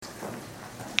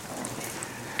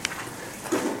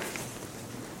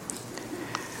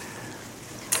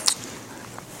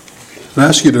I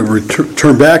ask you to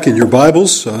turn back in your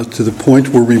Bibles to the point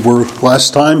where we were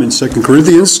last time in 2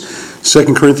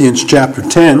 Corinthians chapter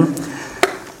 10.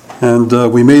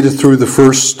 And we made it through the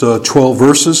first 12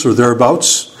 verses or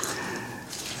thereabouts.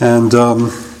 And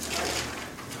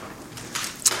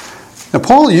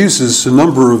Paul uses a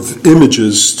number of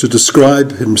images to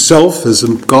describe himself as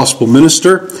a gospel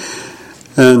minister.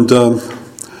 And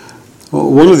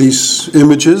one of these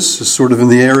images is sort of in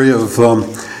the area of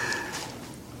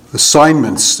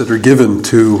assignments that are given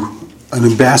to an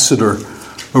ambassador,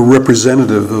 a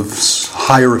representative of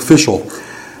higher official.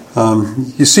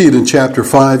 You see it in chapter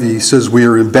 5. He says we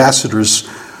are ambassadors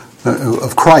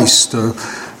of Christ,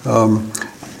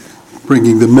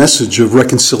 bringing the message of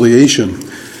reconciliation.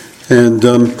 And,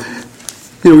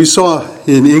 we saw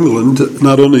in England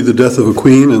not only the death of a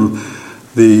queen and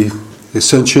the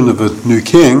ascension of a new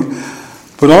king,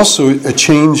 but also a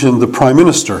change in the prime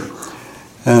minister.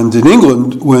 And in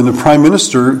England, when a prime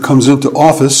minister comes into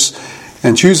office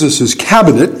and chooses his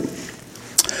cabinet,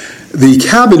 the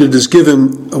cabinet is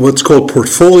given what's called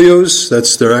portfolios.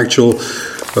 That's their actual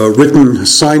written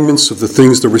assignments of the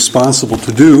things they're responsible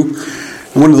to do.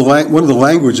 And one of the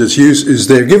languages used is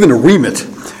they're given a remit.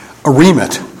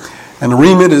 And a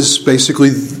remit is basically,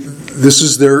 this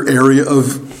is their area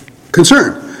of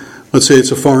concern. Let's say it's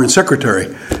a foreign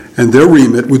secretary, and their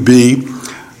remit would be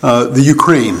the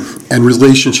Ukraine and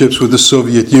relationships with the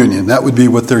Soviet Union. That would be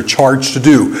what they're charged to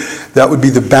do. That would be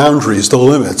the boundaries, the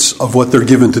limits of what they're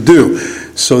given to do,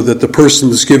 so that the person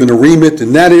that's given a remit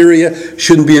in that area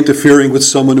shouldn't be interfering with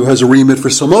someone who has a remit for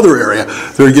some other area.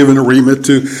 They're given a remit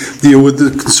to deal with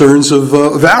the concerns of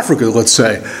Africa, let's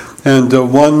say. And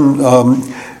one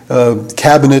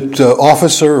cabinet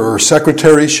officer or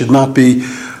secretary should not be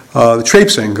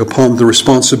traipsing upon the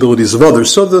responsibilities of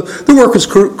others. So the work is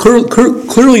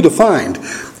clearly defined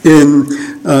in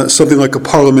something like a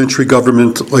parliamentary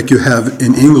government like you have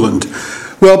in England.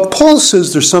 Well, Paul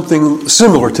says there's something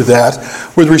similar to that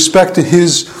with respect to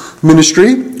his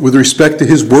ministry, with respect to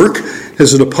his work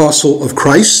as an apostle of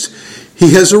Christ.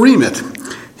 He has a remit.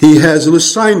 He has an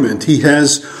assignment. He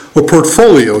has a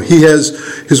portfolio. He has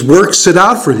his work set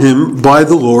out for him by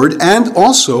the Lord and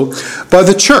also by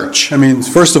the church. I mean,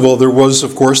 first of all, there was,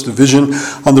 of course, the vision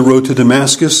on the road to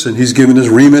Damascus, and he's given his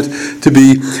remit to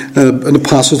be an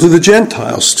apostle to the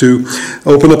Gentiles, to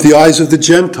open up the eyes of the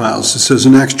Gentiles. It says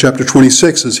in Acts chapter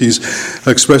 26, as he's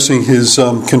expressing his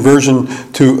conversion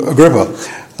to Agrippa.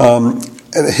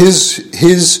 His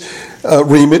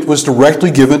remit was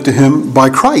directly given to him by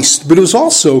Christ, but it was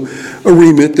also a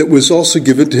remit that was also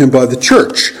given to him by the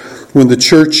church. When the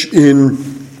church in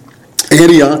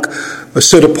Antioch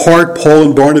set apart Paul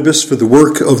and Barnabas for the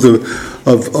work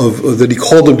that he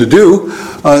called them to do,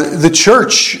 the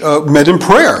church met in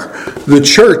prayer. The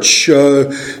church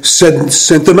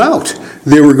sent them out.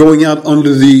 They were going out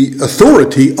under the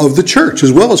authority of the church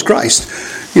as well as Christ.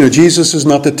 Jesus is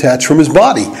not detached from his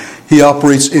body. He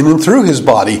operates in and through his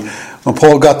body. When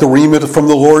Paul got the remit from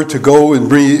the Lord to go and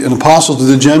bring an apostle to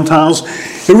the Gentiles,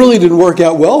 it really didn't work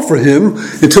out well for him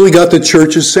until he got the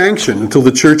church's sanction, until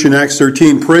the church in Acts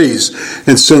 13 prays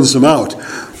and sends him out.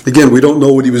 Again, we don't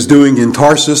know what he was doing in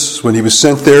Tarsus when he was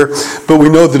sent there, but we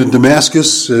know that in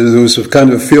Damascus there was a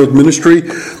kind of a failed ministry.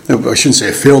 I shouldn't say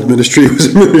a failed ministry. It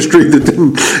was a ministry that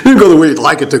didn't go the way he'd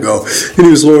like it to go. And he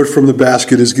was lowered from the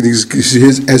basket, as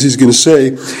he's going to say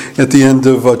at the end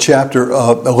of chapter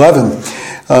 11.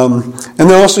 And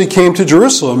then also he came to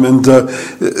Jerusalem, and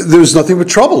there was nothing but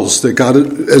troubles that got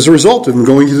it as a result of him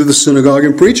going into the synagogue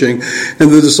and preaching. And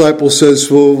the disciple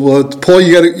says, "Well, Paul,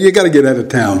 you got to get out of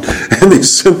town." And they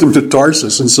sent him to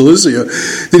Tarsus in Cilicia.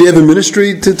 Did he have a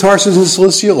ministry to Tarsus in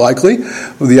Cilicia? Likely.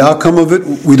 Well, the outcome of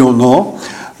it, we don't know.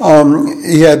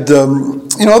 He had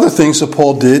other things that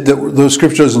Paul did that the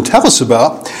Scripture doesn't tell us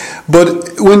about.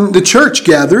 But when the church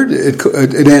gathered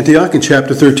at Antioch in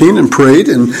chapter 13 and prayed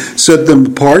and set them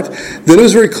apart, then it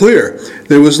was very clear.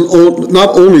 There was not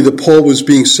only that Paul was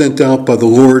being sent out by the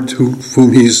Lord,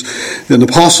 whom he's an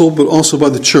apostle, but also by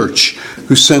the church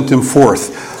who sent him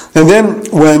forth. And then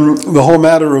when the whole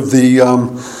matter of the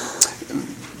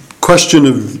question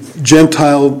of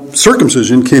Gentile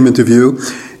circumcision came into view,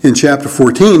 in chapter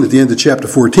 14, at the end of chapter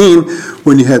 14,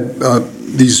 when you had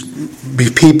these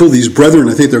people, these brethren,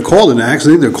 I think they're called in Acts, I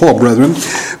think they're called brethren,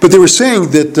 but they were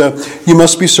saying that you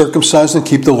must be circumcised and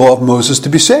keep the law of Moses to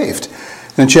be saved.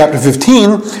 And in chapter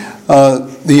 15,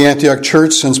 the Antioch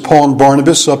church sends Paul and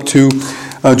Barnabas up to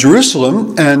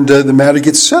Jerusalem, and the matter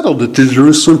gets settled at the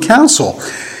Jerusalem council.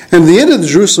 And at the end of the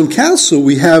Jerusalem Council,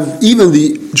 we have even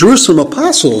the Jerusalem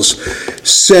apostles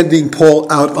sending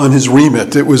Paul out on his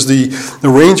remit. It was the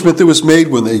arrangement that was made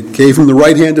when they gave him the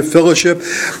right hand of fellowship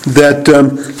that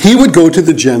he would go to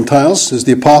the Gentiles, as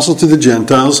the apostle to the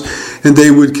Gentiles, and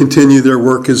they would continue their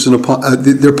work as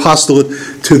their apostolate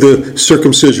to the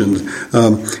circumcision.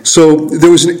 So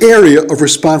there was an area of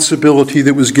responsibility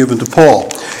that was given to Paul.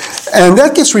 And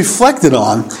that gets reflected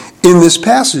on in this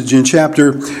passage in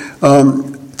chapter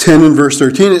 10 and verse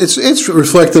 13. It's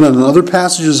reflected on other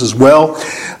passages as well.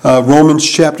 Romans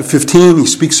chapter 15, he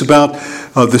speaks about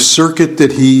the circuit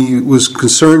that he was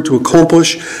concerned to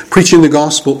accomplish, preaching the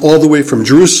gospel all the way from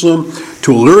Jerusalem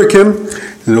to Illyricum.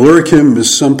 And Illyricum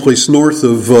is someplace north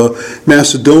of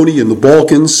Macedonia in the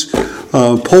Balkans.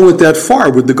 Paul went that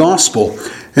far with the gospel.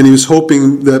 And he was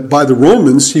hoping that by the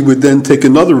Romans, he would then take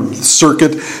another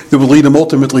circuit that would lead him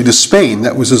ultimately to Spain.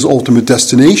 That was his ultimate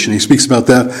destination. He speaks about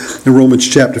that in Romans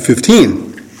chapter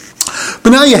 15. But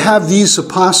now you have these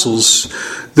apostles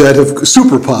that have,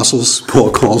 super apostles, Paul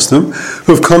calls them,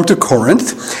 who have come to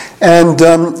Corinth. And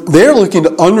they're looking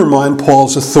to undermine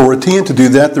Paul's authority. And to do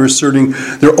that, they're asserting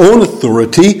their own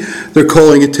authority. They're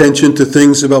calling attention to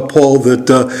things about Paul that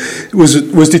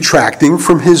was detracting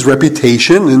from his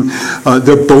reputation. And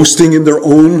they're boasting in their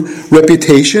own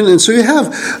reputation. And so you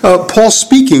have Paul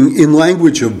speaking in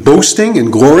language of boasting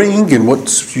and glorying in what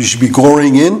you should be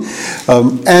glorying in.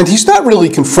 And he's not really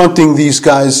confronting these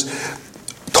guys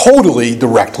totally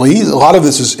directly. A lot of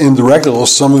this is indirect, although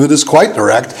some of it is quite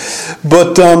direct.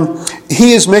 But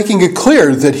he is making it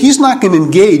clear that he's not going to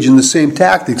engage in the same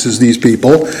tactics as these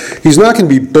people. He's not going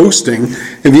to be boasting.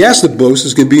 If he has to boast,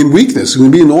 it's going to be in weakness. It's going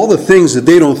to be in all the things that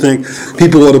they don't think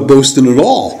people ought to boast in at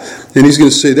all. And he's going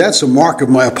to say, that's a mark of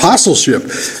my apostleship,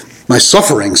 my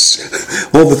sufferings.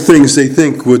 All the things they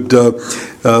think would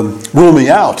rule me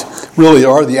out really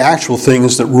are the actual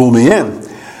things that rule me in.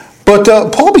 But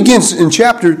Paul begins in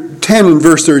chapter 10 and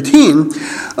verse 13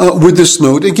 with this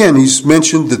note. Again, he's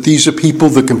mentioned that these are people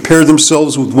that compare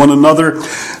themselves with one another,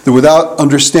 that without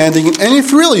understanding. And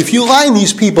if you line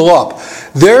these people up,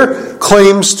 their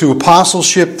claims to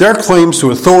apostleship, their claims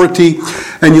to authority,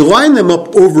 and you line them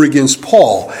up over against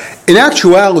Paul, in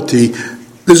actuality,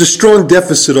 there's a strong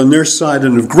deficit on their side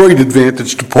and a great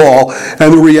advantage to Paul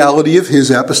and the reality of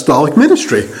his apostolic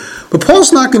ministry. But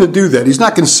Paul's not going to do that. He's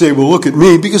not going to say, well, look at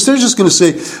me, because they're just going to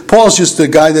say, Paul's just a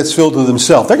guy that's filled with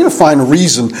himself. They're going to find a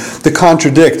reason to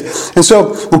contradict. And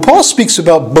so when Paul speaks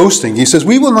about boasting, he says,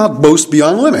 we will not boast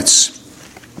beyond limits,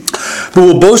 but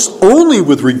will boast only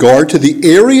with regard to the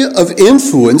area of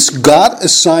influence God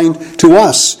assigned to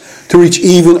us to reach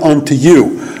even unto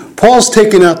you. Paul's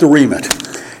taken out the remit.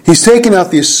 He's taken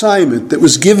out the assignment that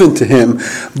was given to him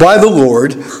by the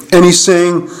Lord, and he's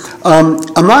saying,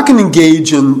 I'm not going to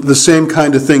engage in the same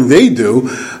kind of thing they do,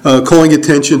 calling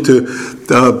attention to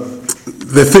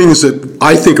the things that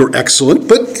I think are excellent.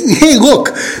 But hey,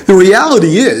 look, the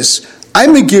reality is,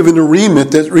 I've been given a remit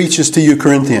that reaches to you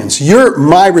Corinthians. You're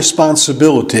my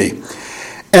responsibility.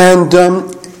 And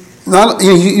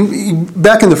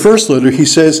back in the first letter, he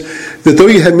says that though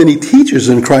you had many teachers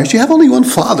in Christ, you have only one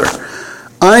Father.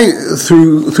 I,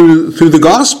 through the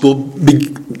gospel,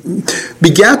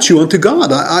 begat you unto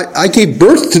God. I gave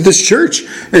birth to this church,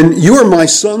 and you are my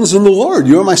sons in the Lord.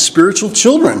 You are my spiritual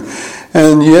children.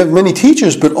 And you have many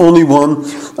teachers, but only one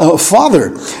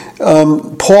Father.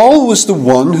 Paul was the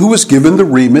one who was given the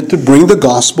remit to bring the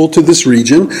gospel to this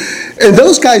region, and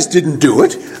those guys didn't do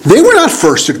it. They were not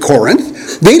first at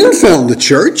Corinth. They didn't found the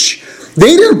church.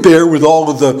 They didn't bear with all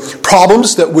of the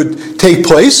problems that would take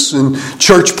place in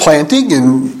church planting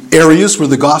in areas where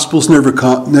the gospel's never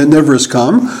has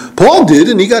come. Paul did,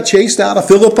 and he got chased out of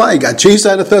Philippi, he got chased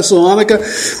out of Thessalonica,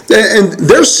 and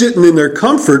they're sitting in their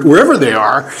comfort wherever they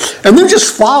are, and they're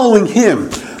just following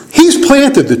him. He's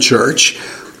planted the church.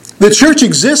 The church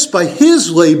exists by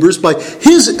his labors, by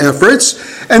his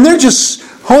efforts, and they're just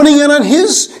honing in on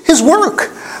his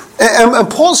work. And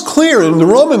Paul's clear in the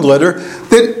Roman letter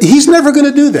that he's never going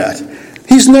to do that.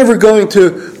 He's never going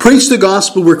to preach the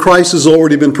gospel where Christ has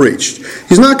already been preached.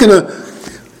 He's not going to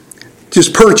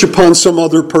just perch upon some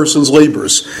other person's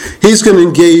labors. He's going to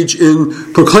engage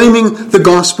in proclaiming the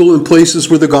gospel in places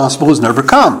where the gospel has never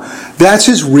come. That's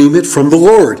his remit from the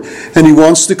Lord. And he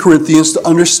wants the Corinthians to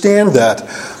understand that.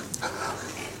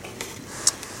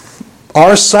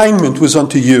 Our assignment was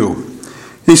unto you.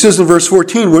 He says in verse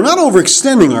 14, we're not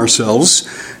overextending ourselves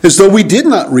as though we did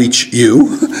not reach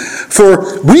you,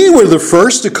 for we were the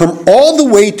first to come all the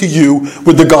way to you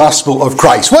with the gospel of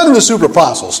Christ. Wasn't the super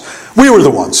apostles? We were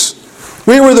the ones.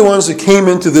 We were the ones that came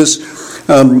into this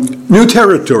new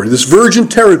territory, this virgin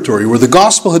territory where the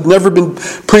gospel had never been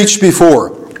preached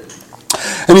before.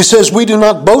 And he says, we do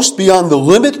not boast beyond the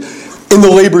limit in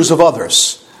the labors of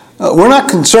others. We're not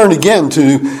concerned, again,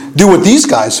 to do what these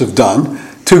guys have done,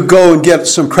 to go and get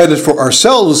some credit for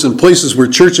ourselves in places where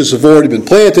churches have already been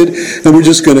planted, and we're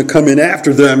just going to come in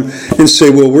after them and say,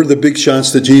 well, we're the big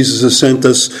shots that Jesus has sent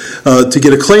us to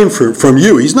get acclaim from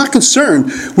you. He's not concerned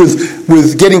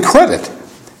with getting credit.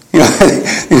 You know,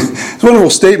 it's a wonderful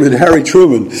statement Harry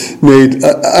Truman made.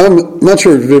 I'm not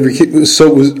sure if it ever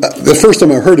so. The first time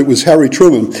I heard it was Harry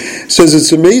Truman says,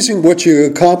 "It's amazing what you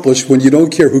accomplish when you don't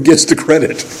care who gets the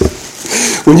credit.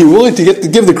 When you're willing to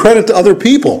give the credit to other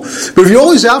people. But if you're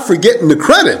always out for getting the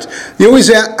credit, you're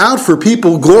always out for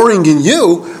people glorying in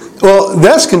you. Well,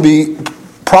 that's going to be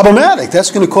problematic. That's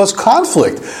going to cause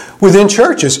conflict within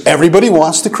churches. Everybody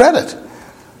wants the credit."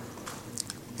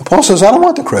 Paul says, I don't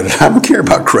want the credit. I don't care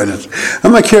about credit.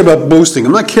 I'm not caring about boasting.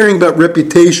 I'm not caring about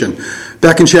reputation.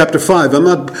 Back in chapter 5, I'm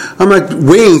not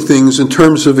weighing things in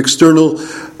terms of external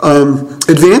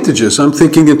advantages. I'm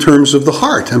thinking in terms of the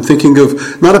heart. I'm thinking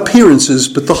of not appearances,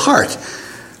 but the heart.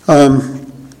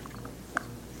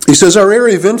 He says, our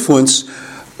area of influence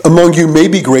among you may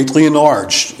be greatly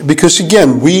enlarged. Because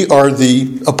again, we are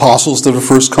the apostles that have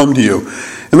first come to you.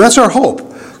 And that's our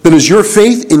hope. That as your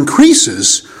faith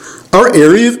increases, our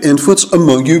area of influence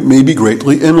among you may be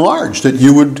greatly enlarged, that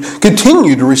you would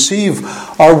continue to receive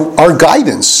our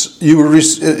guidance,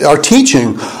 our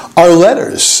teaching, our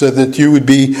letters, so that you would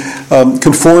be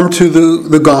conformed to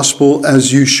the gospel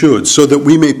as you should, so that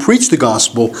we may preach the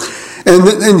gospel.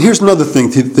 And here's another thing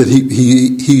that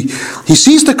he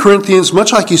sees the Corinthians,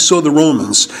 much like he saw the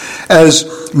Romans,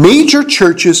 as major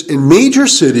churches in major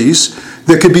cities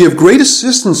that could be of great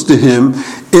assistance to him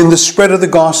in the spread of the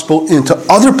gospel into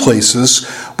other places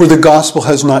where the gospel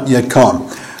has not yet come.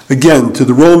 Again, to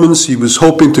the Romans, he was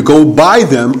hoping to go by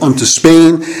them unto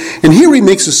Spain. And here he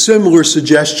makes a similar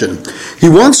suggestion. He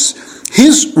wants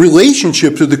his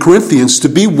relationship to the Corinthians to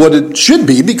be what it should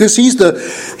be, because he's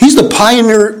the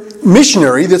pioneer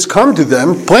missionary that's come to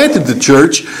them, planted the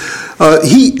church.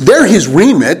 They're his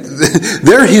remit,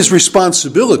 they're his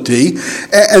responsibility,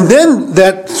 and then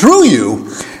that through you,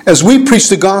 as we preach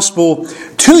the gospel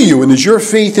to you, and as your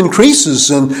faith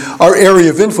increases and our area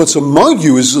of influence among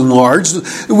you is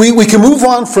enlarged, we can move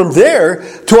on from there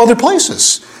to other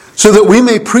places, so that we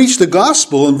may preach the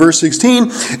gospel, in verse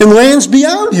 16, in lands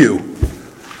beyond you,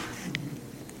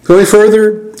 going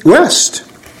further west,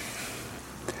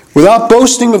 without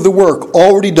boasting of the work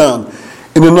already done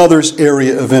in another's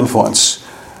area of influence.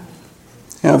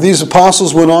 Now, if these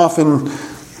apostles went off and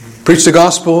preached the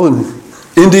gospel in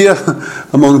India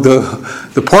among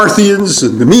the Parthians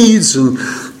and the Medes and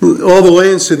all the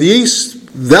lands to the east,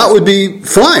 that would be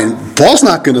fine. Paul's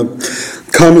not going to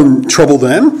come and trouble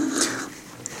them.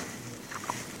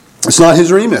 It's not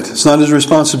his remit. It's not his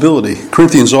responsibility.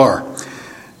 Corinthians are.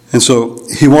 And so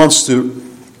he wants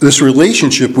this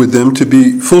relationship with them to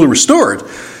be fully restored.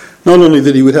 Not only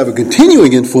that he would have a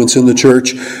continuing influence in the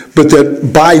church, but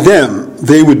that by them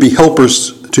they would be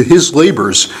helpers to his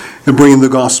labors in bringing the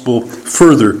gospel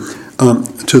further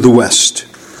to the west.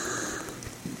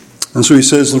 And so he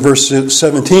says in verse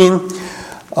 17,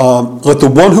 let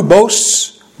the one who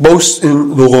boasts, boast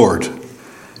in the Lord.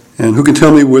 And who can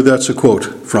tell me where that's a quote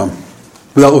from,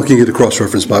 without looking at the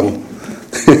cross-reference Bible?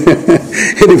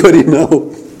 Anybody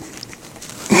know?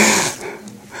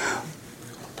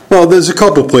 Well, there's a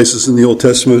couple places in the Old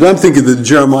Testament. I'm thinking of the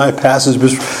Jeremiah passage.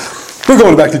 We're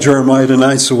going back to Jeremiah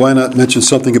tonight, so why not mention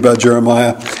something about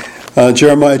Jeremiah?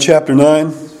 Jeremiah chapter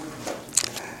 9.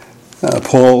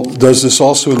 Paul does this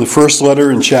also in the first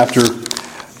letter in chapter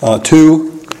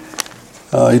 2.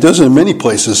 He does it in many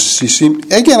places.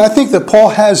 Again, I think that Paul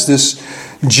has this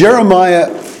Jeremiah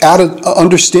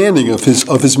understanding of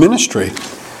his ministry.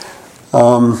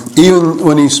 Even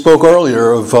when he spoke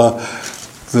earlier of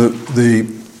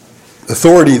the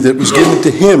authority that was given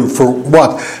to him for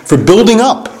what? For building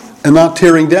up and not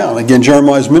tearing down. Again,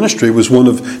 Jeremiah's ministry was one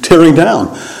of tearing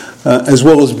down as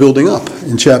well as building up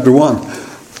in chapter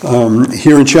 1.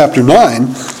 Here in chapter 9,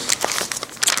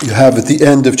 you have at the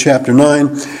end of chapter 9,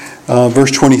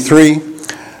 verse 23,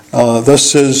 thus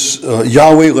says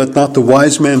Yahweh, let not the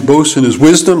wise man boast in his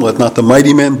wisdom, let not the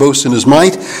mighty man boast in his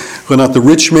might, let not the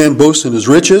rich man boast in his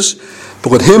riches,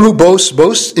 but let him who boasts,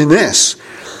 boast in this,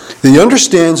 that he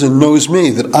understands and knows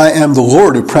me, that I am the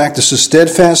Lord who practices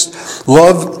steadfast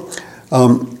love,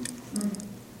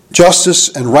 justice,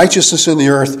 and righteousness in the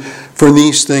earth. For in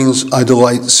these things I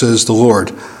delight, says the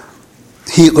Lord.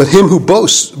 Let him who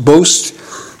boasts, boast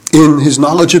in his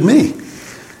knowledge of me,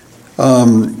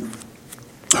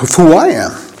 of who I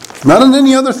am, not in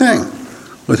any other thing.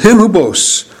 Let him who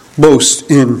boasts,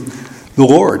 boast in the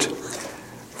Lord.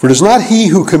 For it is not he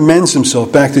who commends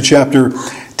himself, back to chapter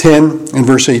 10 and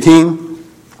verse 18,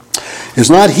 it is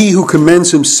not he who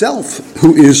commends himself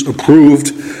who is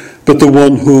approved, but the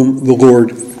one whom the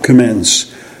Lord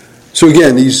commends. So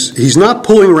again, he's not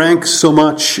pulling rank so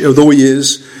much, although he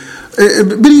is,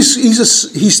 but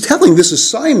he's telling this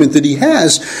assignment that he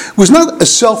has was not a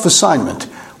self-assignment.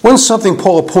 It wasn't something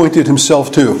Paul appointed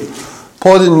himself to.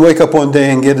 Paul didn't wake up one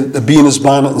day and get a bee in his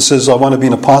bonnet and says, I want to be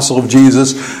an apostle of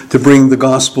Jesus to bring the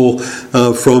gospel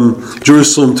from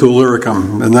Jerusalem to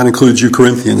Illyricum, and that includes you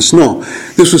Corinthians. No,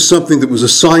 this was something that was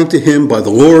assigned to him by the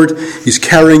Lord. He's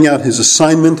carrying out his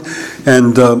assignment,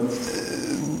 and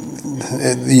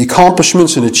the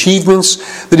accomplishments and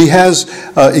achievements that he has.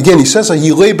 Again, he says that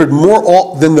he labored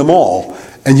more than them all,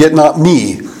 and yet not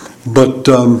me, but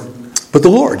the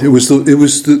Lord. It was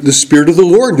the Spirit of the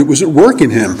Lord that was at work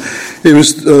in him. It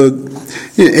was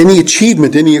any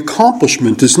achievement, any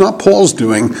accomplishment is not Paul's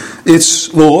doing, it's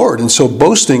the Lord. And so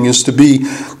boasting is to be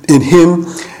in him,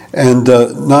 and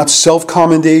not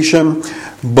self-commendation,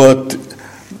 but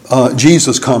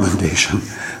Jesus' commendation.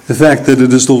 The fact that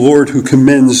it is the Lord who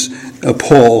commends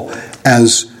Paul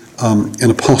as an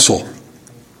apostle.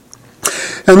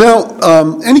 And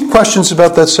now, any questions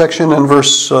about that section in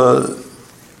verse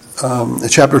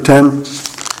chapter 10?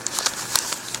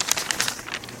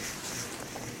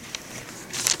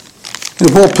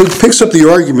 And Paul picks up the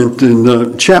argument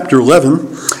in chapter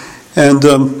 11, and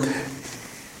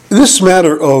this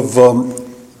matter of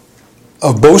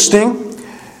boasting,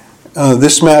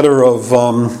 this matter of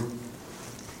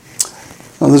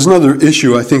there's another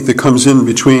issue I think that comes in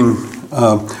between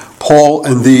Paul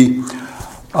and the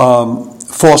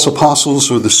false apostles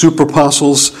or the super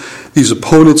apostles, these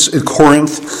opponents at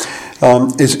Corinth.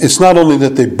 It's not only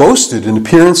that they boasted in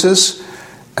appearances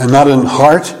and not in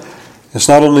heart. It's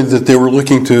not only that they were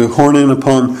looking to horn in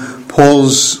upon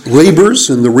Paul's labors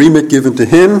and the remit given to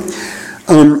him,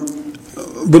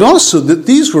 but also that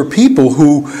these were people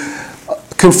who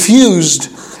confused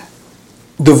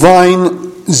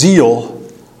divine zeal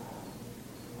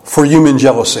for human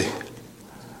jealousy.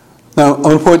 Now, I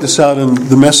want to point this out in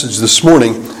the message this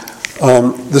morning.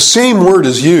 The same word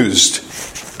is used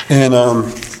in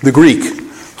the Greek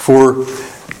for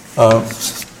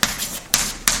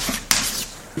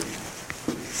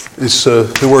it's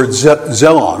the word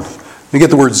zelon. We get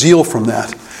the word zeal from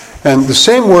that. And the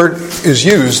same word is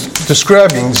used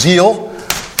describing zeal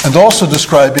and also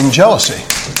describing jealousy.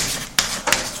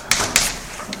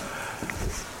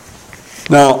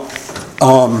 Now,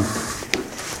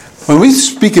 when we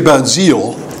speak about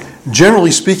zeal, generally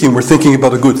speaking, we're thinking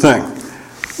about a good thing.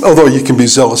 Although you can be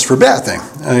zealous for a bad thing.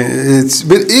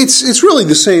 It's really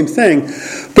the same thing.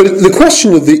 But the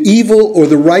question of the evil or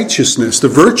the righteousness, the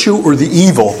virtue or the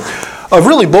evil, of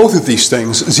really both of these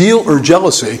things, zeal or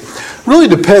jealousy, really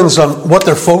depends on what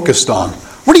they're focused on.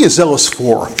 What are you zealous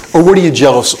for? Or what are you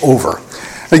jealous over?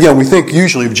 Again, we think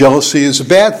usually of jealousy as a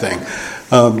bad thing.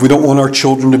 We don't want our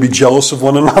children to be jealous of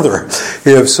one another.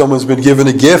 If someone's been given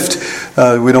a gift,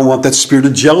 we don't want that spirit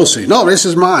of jealousy. No, this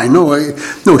is mine.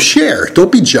 No, share. Don't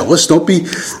be jealous. Don't be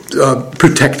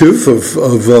protective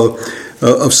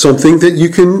of something that you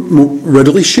can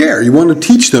readily share. You want to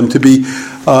teach them to be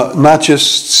not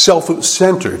just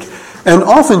self-centered. And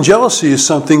often jealousy is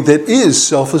something that is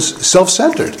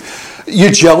self-centered.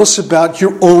 You're jealous about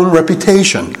your own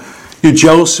reputation. You're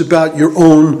jealous about your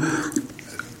own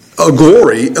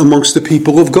glory amongst the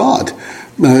people of God.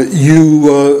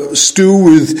 You stew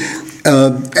with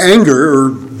anger or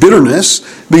bitterness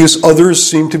because others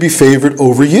seem to be favored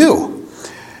over you.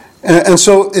 And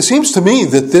so it seems to me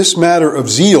that this matter of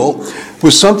zeal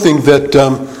was something that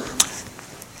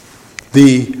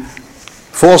the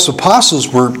false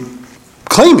apostles were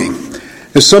claiming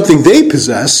as something they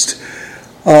possessed.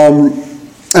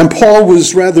 And Paul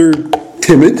was rather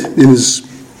timid in his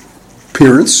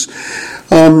appearance.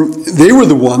 They were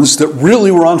the ones that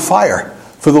really were on fire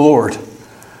for the Lord.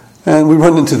 And we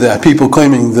run into that. People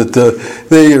claiming that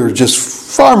they are just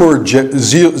far more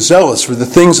zealous for the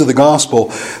things of the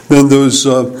gospel than those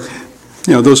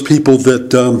people that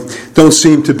don't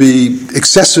seem to be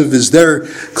excessive as they're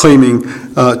claiming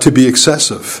to be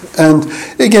excessive. And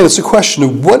again, it's a question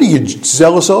of what are you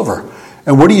zealous over?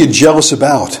 And what are you jealous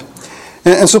about?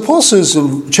 And so Paul says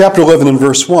in chapter 11 and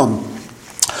verse 1,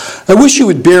 I wish you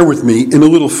would bear with me in a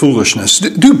little foolishness.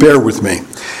 Do bear with me.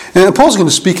 And Paul's going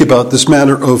to speak about this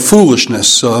matter of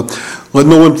foolishness. Let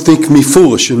no one think me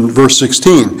foolish in verse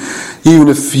 16. Even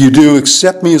if you do,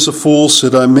 accept me as a fool so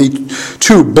that I may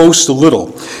too boast a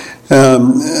little.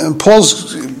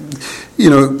 Paul's,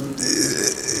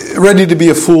 ready to be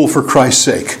a fool for Christ's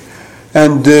sake.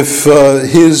 And if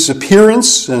his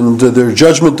appearance and their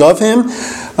judgment of him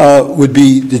would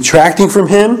be detracting from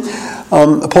him,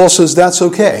 Paul says that's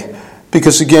okay.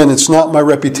 Because again, it's not my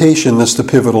reputation that's the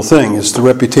pivotal thing. It's the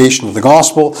reputation of the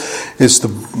gospel. It's the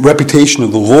reputation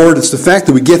of the Lord. It's the fact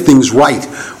that we get things right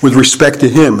with respect to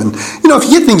him. And, if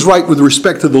you get things right with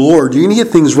respect to the Lord, you're going to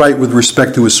get things right with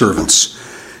respect to his servants.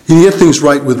 You get things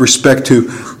right with respect to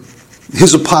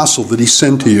his apostle that he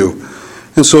sent to you.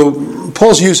 And so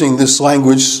Paul's using this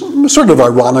language sort of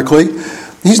ironically.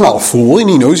 He's not a fool, and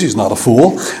he knows he's not a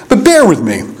fool. But bear with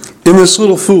me in this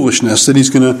little foolishness that he's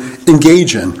going to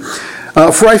engage in.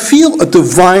 For I feel a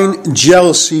divine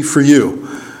jealousy for you.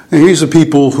 And here's the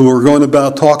people who are going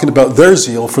about talking about their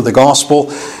zeal for the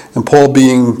gospel, and Paul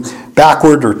being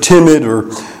backward or timid or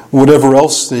whatever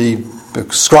else they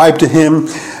ascribe to him.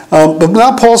 But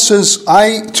now Paul says,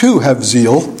 I too have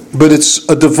zeal, but it's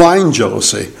a divine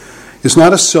jealousy. It's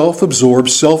not a self-absorbed,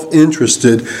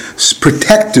 self-interested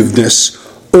protectiveness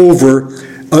over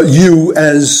you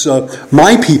as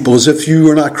my people, as if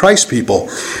you are not Christ's people.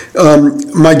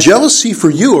 My jealousy for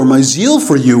you, or my zeal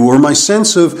for you, or my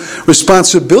sense of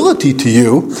responsibility to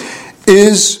you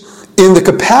is in the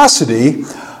capacity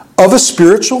of a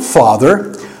spiritual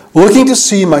father looking to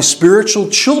see my spiritual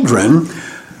children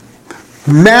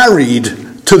married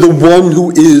to the one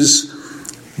who is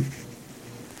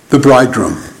the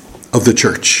bridegroom of the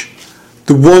church,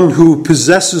 the one who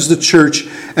possesses the church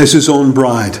as his own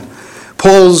bride.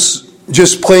 Paul's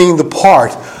just playing the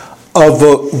part of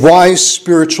a wise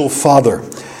spiritual father.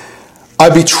 I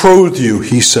betrothed you,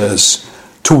 he says,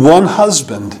 to one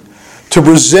husband to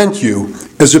present you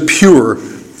as a pure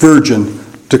virgin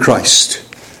to Christ.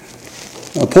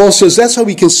 Paul says that's how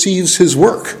he conceives his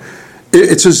work.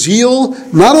 It's a zeal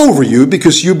not over you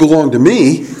because you belong to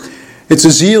me. It's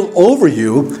a zeal over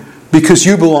you because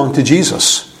you belong to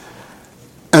Jesus.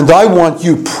 And I want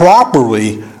you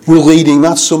properly relating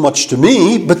not so much to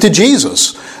me, but to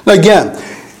Jesus. Now again,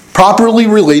 properly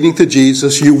relating to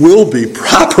Jesus, you will be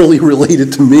properly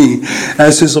related to me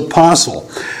as his apostle.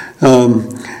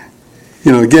 John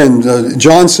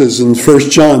says in 1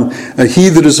 John, he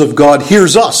that is of God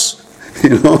hears us.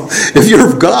 If you're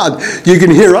of God, you can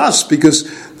hear us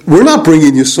because we're not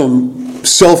bringing you some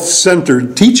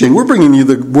self-centered teaching. We're bringing you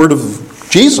the word of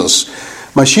Jesus.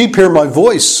 My sheep hear my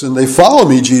voice, and they follow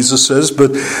me, Jesus says,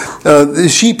 but the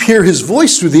sheep hear his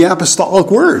voice through the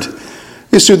apostolic word.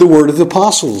 It's through the word of the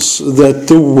apostles that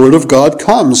the word of God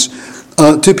comes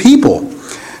to people.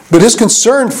 But his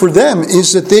concern for them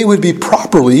is that they would be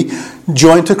properly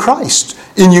joined to Christ,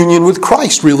 in union with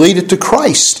Christ, related to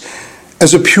Christ,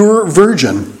 as a pure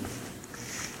virgin,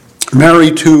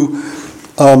 married to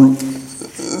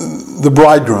the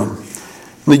bridegroom.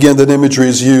 And again, that imagery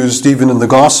is used even in the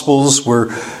Gospels, where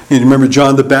you remember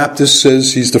John the Baptist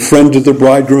says he's the friend of the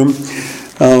bridegroom.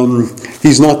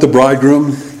 He's not the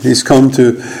bridegroom. He's come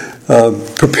to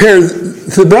prepare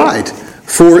the bride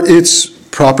for its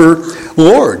proper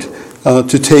Lord,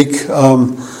 to take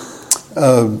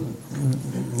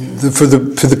for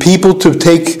the people to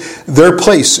take their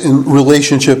place in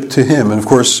relationship to him. And of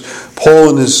course, Paul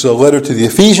in his letter to the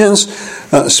Ephesians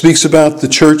speaks about the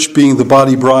church being the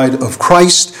body bride of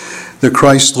Christ, that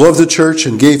Christ loved the church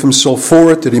and gave himself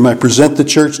for it, that he might present the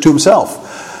church to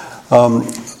himself.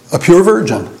 A pure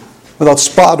virgin, without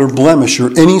spot or blemish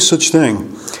or any such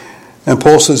thing. And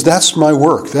Paul says, that's my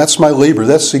work, that's my labor,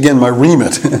 that's again my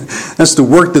remit. That's the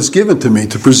work that's given to me,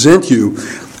 to present you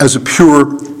as a pure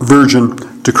virgin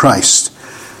to Christ.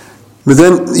 But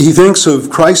then he thinks of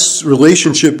Christ's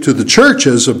relationship to the church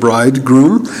as a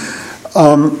bridegroom,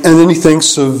 and then he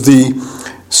thinks of the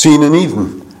scene in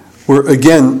Eden, where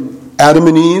again, Adam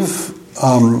and Eve,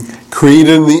 created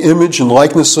in the image and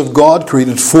likeness of God,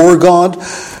 created for God,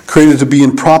 created to be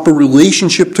in proper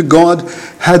relationship to God,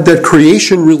 had that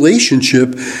creation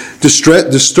relationship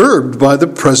disturbed by the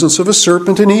presence of a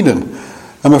serpent in Eden.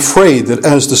 I'm afraid that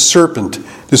as the serpent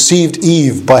deceived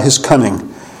Eve by his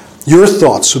cunning, your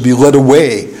thoughts will be led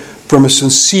away from a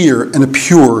sincere and a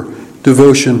pure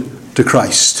devotion to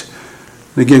Christ.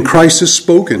 And again, Christ has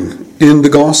spoken in the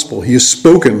gospel. He has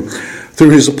spoken through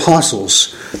his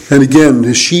apostles. And again,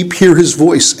 his sheep hear his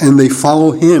voice and they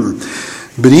follow him.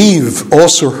 But Eve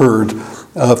also heard,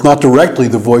 if not directly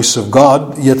the voice of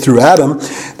God, yet through Adam,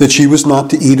 that she was not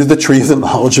to eat of the tree of the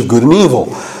knowledge of good and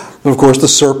evil. Of course, the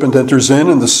serpent enters in,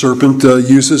 and the serpent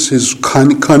uses his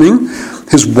cunning,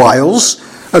 his wiles,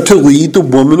 to lead the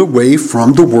woman away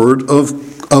from the word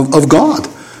of God.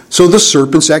 So the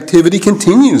serpent's activity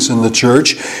continues in the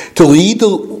church to lead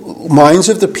the minds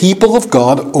of the people of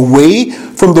God away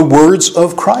from the words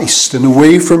of Christ and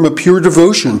away from a pure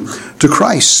devotion to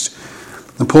Christ.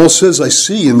 And Paul says, I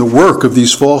see in the work of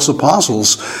these false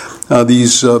apostles,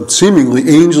 these seemingly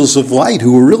angels of light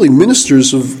who are really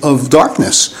ministers of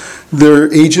darkness.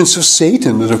 They're agents of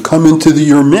Satan that have come into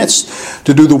your midst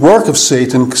to do the work of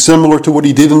Satan, similar to what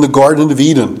he did in the Garden of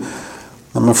Eden.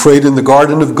 I'm afraid in the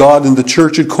garden of God in the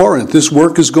church at Corinth, this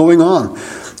work is going on.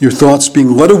 Your thoughts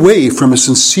being led away from a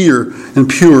sincere and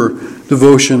pure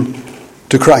devotion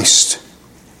to Christ.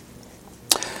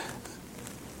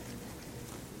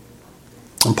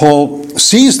 And Paul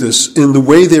sees this in the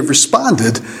way they've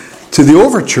responded to the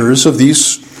overtures of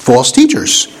these false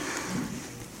teachers.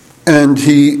 And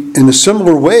he, in a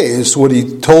similar way, is what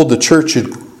he told the church at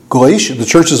Galatia, the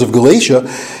churches of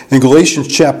Galatia, in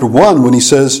Galatians chapter 1, when he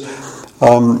says,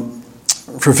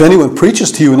 for if anyone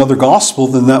preaches to you another gospel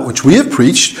than that which we have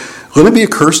preached, let him be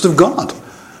accursed of God.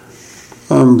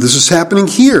 This is happening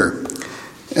here.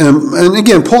 And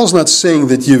again, Paul's not saying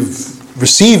that you've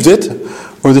received it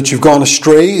or that you've gone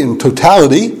astray in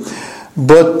totality,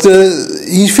 but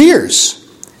he fears.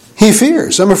 He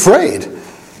fears. I'm afraid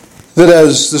that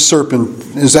as the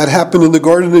serpent, as that happened in the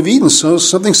Garden of Eden, so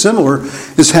something similar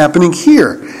is happening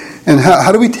here. And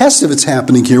how do we test if it's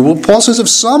happening here? Well, Paul says if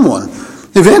someone,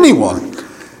 if anyone,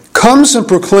 comes and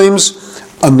proclaims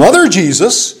another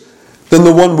Jesus than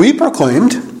the one we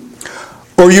proclaimed,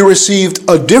 or you received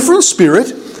a different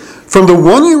spirit from the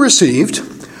one you received,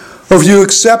 or if you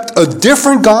accept a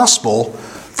different gospel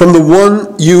from the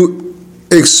one you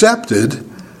accepted,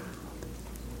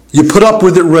 you put up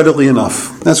with it readily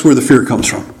enough. That's where the fear comes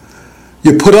from.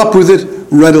 You put up with it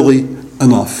readily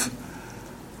enough.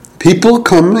 People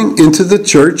coming into the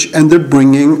church and they're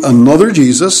bringing another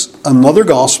Jesus, another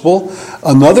gospel,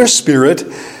 another spirit,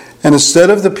 and instead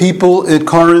of the people at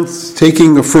Corinth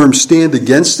taking a firm stand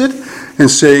against it and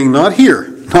saying, not here,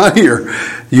 not here.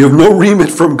 You have no remit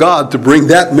from God to bring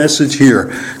that message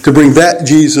here, to bring that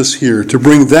Jesus here, to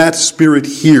bring that spirit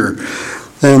here,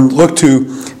 and look to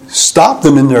stop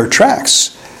them in their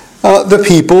tracks. The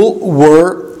people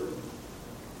were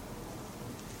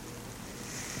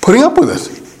putting up with it.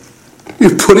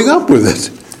 You're putting up with it.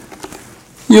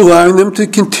 You're allowing them to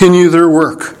continue their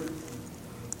work.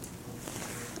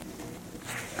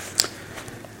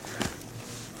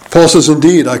 Paul says,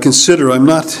 indeed, I consider I'm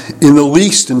not in the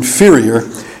least inferior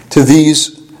to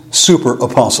these super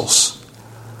apostles.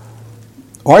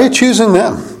 Why are you choosing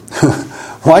them?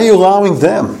 Why are you allowing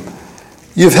them?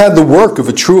 You've had the work of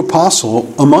a true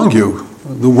apostle among you,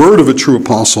 the word of a true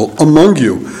apostle among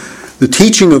you, the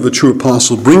teaching of a true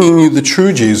apostle, bringing you the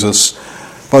true Jesus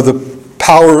by the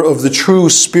power of the true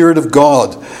Spirit of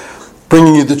God,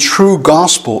 bringing you the true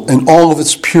gospel in all of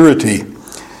its purity.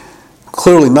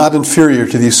 Clearly not inferior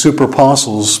to these super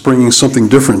apostles bringing something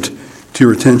different to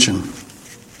your attention.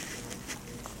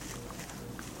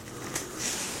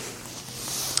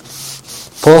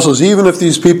 Paul says, even if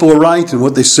these people are right in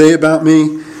what they say about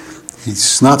me,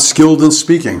 he's not skilled in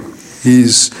speaking.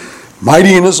 He's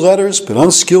mighty in his letters, but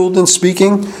unskilled in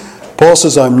speaking. Paul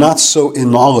says, I'm not so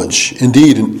in knowledge.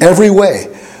 Indeed, in every way,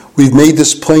 we've made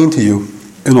this plain to you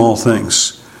in all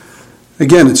things.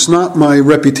 Again, it's not my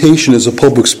reputation as a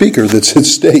public speaker that's at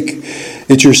stake.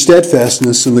 It's your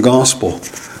steadfastness in the gospel.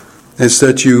 It's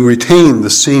that you retain the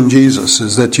same Jesus.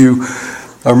 It's that you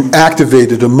are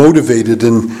activated and motivated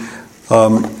in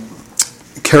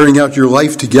carrying out your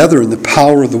life together in the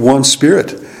power of the one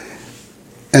Spirit.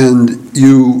 And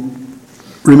you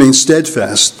remain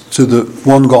steadfast to the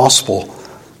one gospel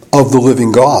of the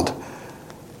living God.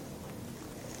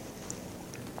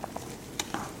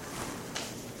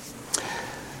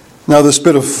 Now, this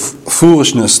bit of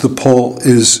foolishness that Paul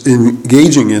is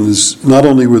engaging in is not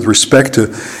only with respect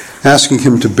to asking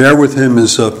him to bear with him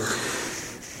as a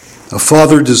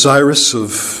father desirous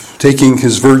of taking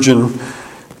his virgin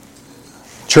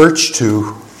church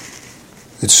to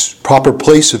its proper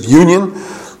place of union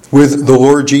with the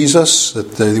Lord Jesus,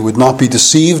 that they would not be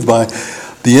deceived by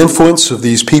the influence of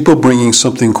these people bringing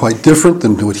something quite different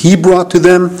than what he brought to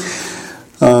them,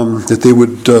 that they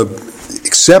would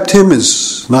accept him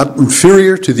as not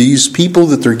inferior to these people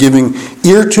that they're giving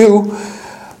ear to.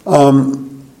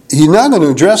 He's not going to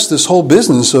address this whole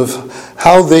business of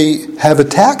how they have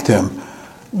attacked him,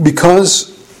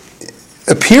 because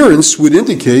appearance would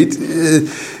indicate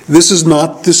this is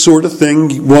not the sort of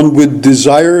thing one would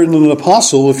desire in an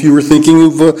apostle if you were thinking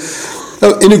of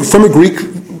from a Greek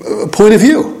point of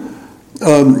view.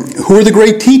 Who are the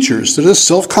great teachers? They're the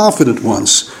self-confident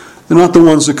ones. They're not the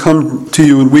ones that come to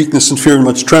you in weakness and fear and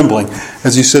much trembling,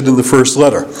 as he said in the first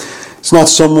letter. It's not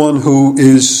someone who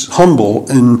is humble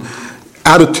in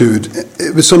attitude.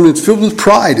 It was someone that's filled with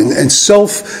pride and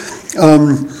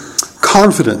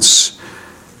self-confidence.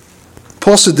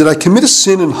 Paul said, did I commit a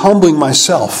sin in humbling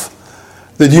myself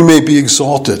that you may be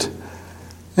exalted?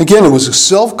 Again, it was a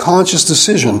self-conscious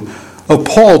decision of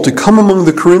Paul to come among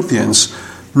the Corinthians,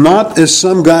 not as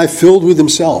some guy filled with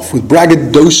himself, with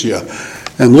braggadocio,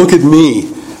 and look at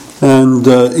me, and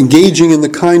engaging in the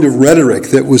kind of rhetoric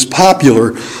that was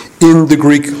popular in the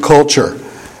Greek culture.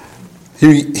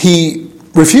 He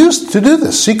refused to do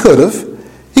this. He could have.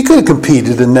 He could have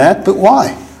competed in that, but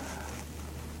why?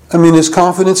 I mean, his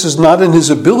confidence is not in his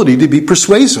ability to be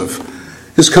persuasive.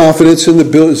 His confidence is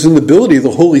in the ability of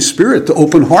the Holy Spirit to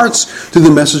open hearts to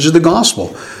the message of the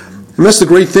gospel. And that's the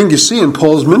great thing you see in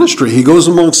Paul's ministry. He goes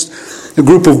amongst a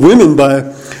group of women by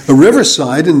a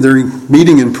riverside, and they're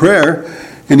meeting in prayer,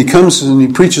 and he comes and he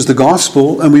preaches the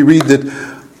gospel, and we read that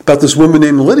about this woman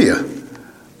named Lydia,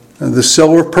 the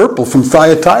seller of purple from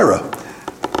Thyatira,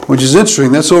 which is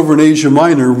interesting. That's over in Asia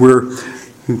Minor, where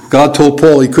God told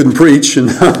Paul he couldn't preach, and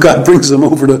now God brings him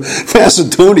over to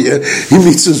Macedonia. He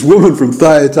meets this woman from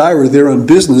Thyatira there on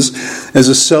business as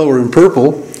a seller in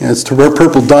purple. And it's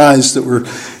purple dyes that were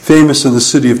famous in the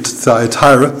city of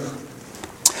Thyatira.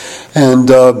 And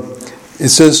it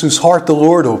says, whose heart the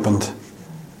Lord opened.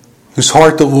 Whose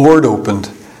heart the Lord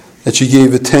opened, that she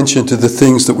gave attention to the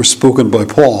things that were spoken by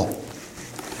Paul.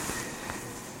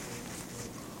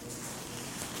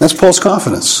 That's Paul's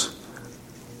confidence.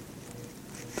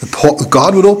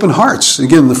 God would open hearts.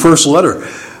 Again, the first letter,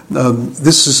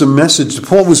 this is a message that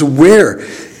Paul was aware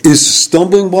is a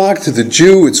stumbling block to the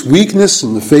Jew, its weakness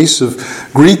in the face of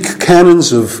Greek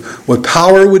canons of what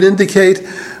power would indicate.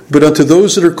 But unto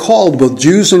those that are called, both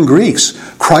Jews and Greeks,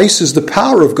 Christ is the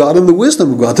power of God and the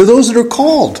wisdom of God. To those that are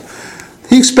called,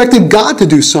 he expected God to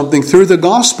do something through the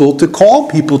gospel to call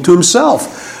people to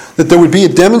himself. That there would be a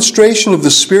demonstration of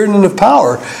the Spirit and of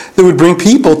power that would bring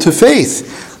people to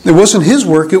faith. It wasn't his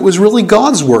work, it was really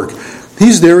God's work.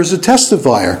 He's there as a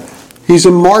testifier. He's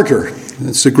a martyr.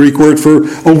 It's a Greek word for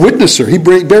a witnesser. He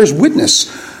bears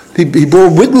witness. He bore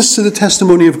witness to the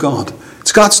testimony of God.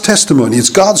 It's God's testimony.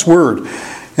 It's God's word.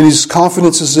 And his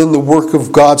confidence is in the work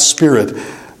of God's Spirit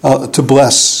to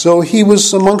bless. So he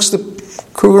was amongst the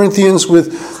Corinthians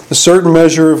with a certain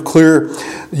measure of clear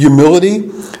humility,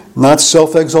 not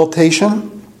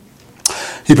self-exaltation.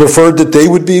 He preferred that they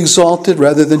would be exalted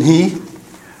rather than he.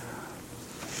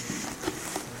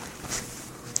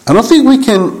 I don't think we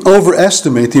can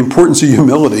overestimate the importance of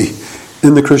humility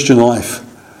in the Christian life.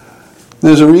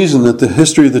 There's a reason that the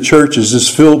history of the church is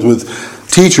just filled with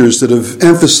teachers that have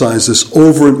emphasized this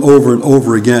over and over and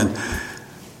over again.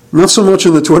 Not so much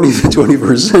in the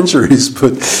 21st centuries,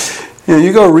 but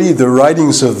you go read the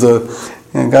writings of the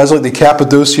guys like the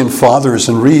Cappadocian Fathers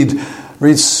and read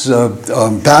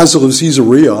Basil of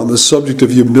Caesarea on the subject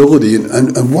of humility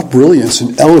and what brilliance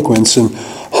and eloquence and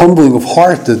humbling of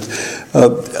heart that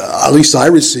at least I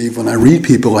receive when I read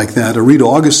people like that. I read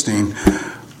Augustine.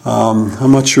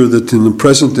 I'm not sure that in the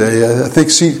present day, I think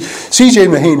C.J.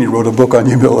 Mahaney wrote a book on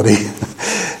humility.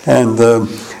 And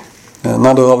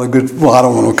not a lot of good, well, I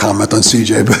don't want to comment on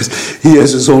C.J., but he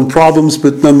has his own problems,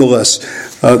 but nonetheless,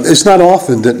 it's not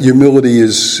often that humility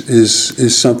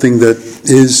is something that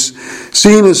is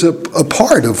seen as a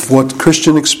part of what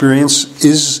Christian experience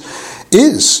is.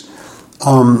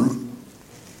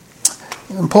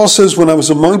 And Paul says, when I was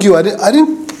among you, I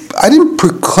didn't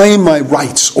proclaim my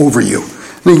rights over you.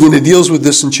 And again, it deals with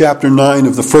this in chapter 9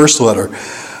 of the first letter.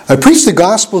 I preached the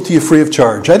gospel to you free of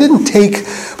charge. I didn't take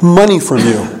money from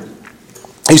you.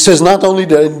 He says, not only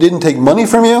did I didn't take money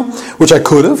from you, which I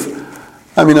could have.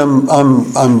 I mean,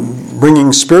 I'm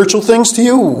bringing spiritual things to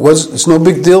you. It's no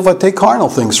big deal if I take carnal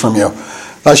things from you.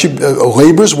 A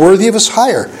labor is worthy of his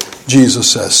hire,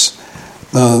 Jesus says.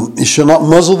 You shall not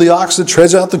muzzle the ox that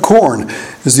treads out the corn,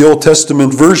 is the Old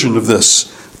Testament version of this.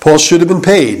 Paul should have been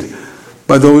paid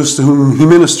by those to whom he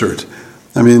ministered.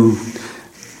 I mean,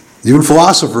 even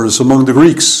philosophers among the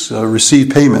Greeks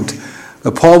received payment.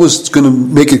 Paul was going to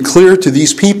make it clear to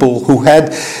these people who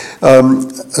had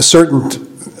a certain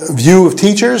view of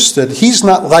teachers that he's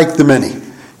not like the many.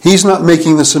 He's not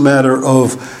making this a matter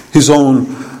of his own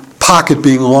pocket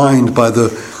being lined by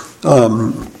the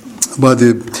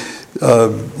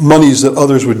monies that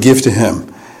others would give to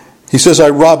him. He says, I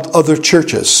robbed other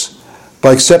churches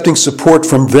by accepting support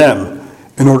from them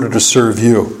in order to serve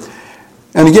you.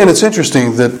 And again, it's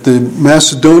interesting that the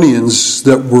Macedonians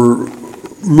that were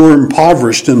more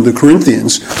impoverished than the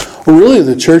Corinthians were really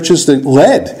the churches that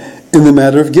led in the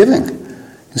matter of giving.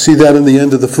 You see that in the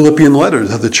end of the Philippian letter,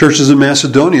 that the churches in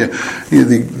Macedonia,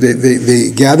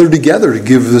 they gathered together to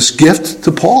give this gift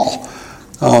to Paul.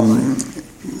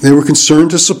 They were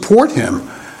concerned to support him.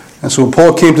 And so when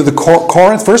Paul came to the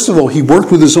Corinth, first of all, he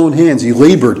worked with his own hands. He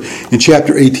labored in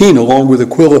chapter 18 along with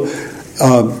Aquila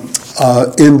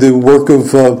in the work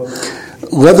of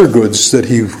leather goods that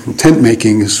tent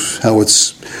making is how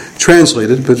it's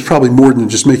translated, but it's probably more than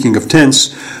just making of tents,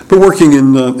 but working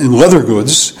in leather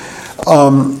goods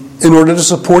in order to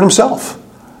support himself.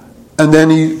 And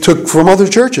then he took from other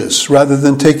churches rather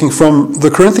than taking from the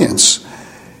Corinthians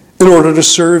in order to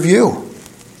serve you.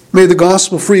 Made the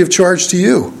gospel free of charge to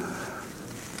you.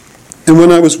 And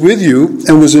when I was with you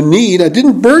and was in need, I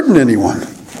didn't burden anyone.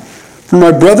 For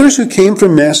my brothers who came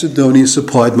from Macedonia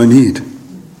supplied my need.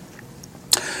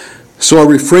 So I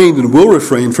refrained and will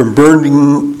refrain from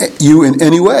burdening you in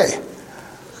any way.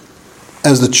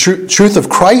 As the truth of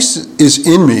Christ is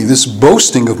in me, this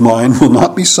boasting of mine will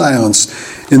not be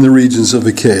silenced in the regions of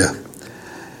Achaia.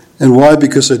 And why?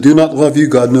 Because I do not love you,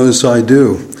 God knows I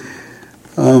do.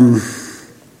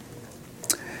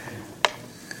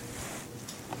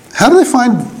 How do they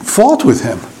find fault with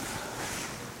him?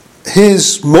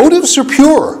 His motives are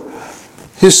pure.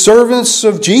 His service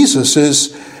of Jesus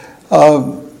is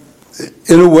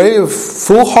in a way of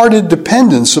full-hearted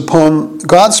dependence upon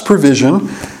God's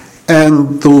provision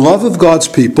and the love of God's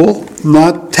people,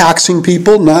 not taxing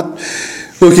people, not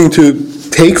looking to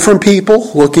take from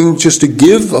people, looking just to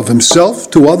give of himself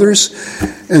to others,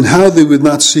 and how they would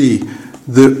not see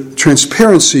the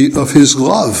transparency of his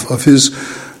love, of his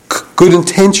good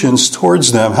intentions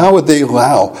towards them. How would they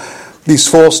allow these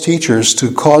false teachers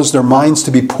to cause their minds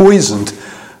to be poisoned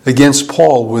against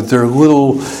Paul with their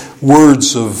little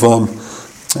words of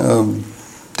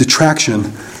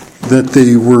detraction that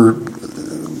they were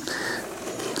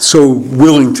so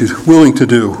willing to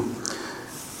do?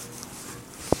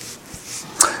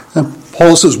 And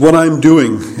Paul says, what I'm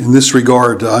doing in this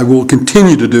regard, I will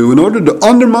continue to do in order to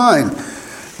undermine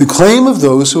the claim of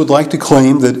those who would like to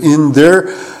claim that in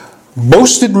their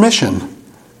boasted mission,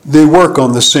 they work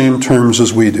on the same terms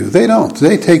as we do. They don't.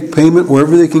 They take payment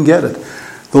wherever they can get it.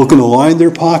 They're looking to line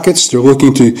their pockets. They're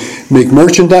looking to make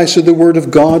merchandise of the Word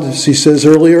of God, as he says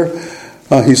earlier.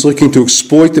 He's looking to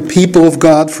exploit the people of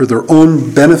God for their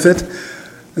own benefit.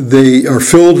 They are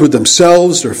filled with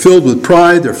themselves. They're filled with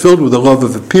pride. They're filled with a love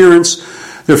of appearance.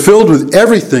 They're filled with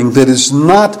everything that is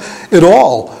not at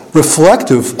all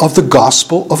reflective of the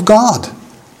gospel of God.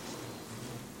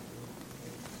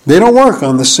 They don't work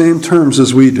on the same terms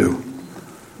as we do.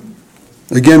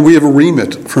 Again, we have a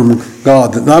remit from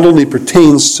God that not only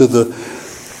pertains to the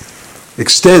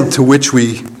extent to which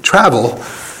we travel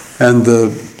and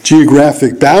the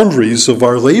geographic boundaries of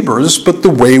our labors, but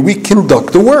the way we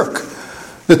conduct the work,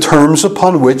 the terms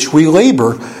upon which we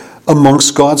labor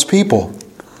amongst God's people.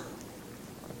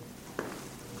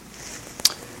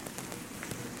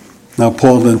 Now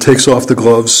Paul then takes off the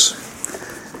gloves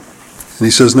and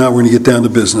he says, now we're going to get down to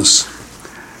business.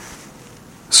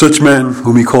 Such men,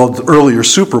 whom he called earlier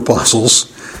super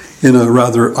apostles, in a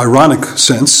rather ironic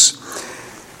sense,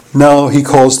 now he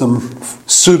calls them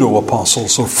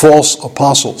pseudo-apostles or false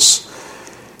apostles.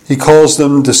 He calls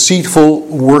them deceitful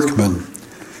workmen,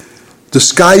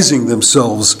 disguising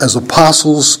themselves as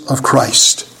apostles of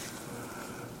Christ.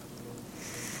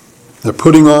 They're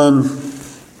putting on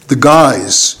the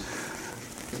guise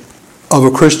of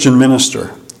a Christian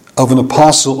minister, of an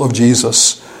apostle of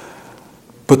Jesus,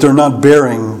 but they're not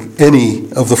bearing any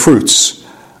of the fruits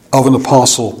of an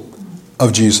apostle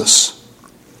of Jesus.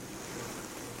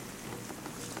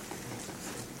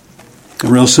 In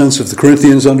a real sense, if the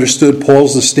Corinthians understood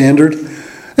Paul's the standard,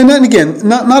 and then again,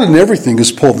 not in everything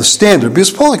is Paul the standard, because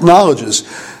Paul acknowledges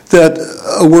that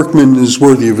a workman is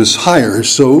worthy of his hire,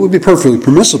 so it would be perfectly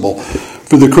permissible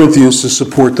for the Corinthians to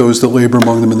support those that labor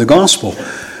among them in the gospel.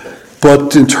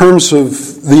 But in terms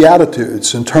of the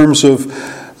attitudes, in terms of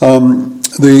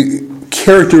the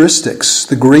characteristics,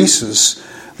 the graces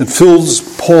that fills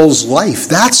Paul's life,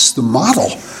 that's the model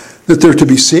that they're to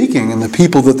be seeking in the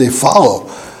people that they follow.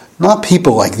 Not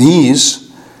people like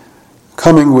these,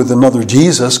 coming with another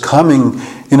Jesus, coming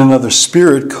in another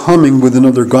spirit, coming with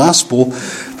another gospel,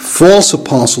 false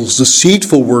apostles,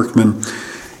 deceitful workmen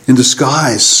in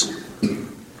disguise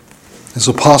as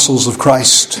apostles of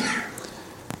Christ.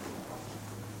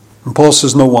 And Paul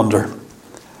says, no wonder,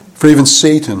 for even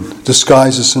Satan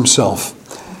disguises himself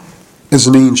as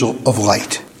an angel of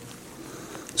light.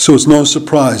 So it's no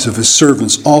surprise if his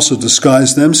servants also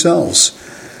disguise themselves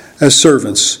as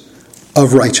servants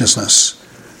of righteousness.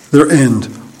 Their end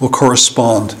will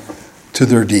correspond to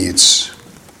their deeds.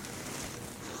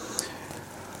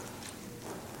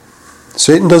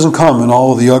 Satan doesn't come in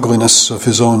all of the ugliness of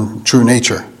his own true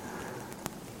nature.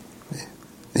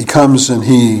 He comes and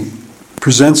he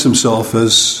presents himself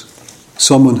as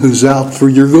someone who's out for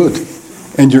your good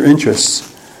and your interests.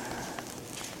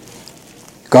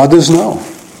 God does know.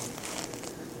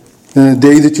 In the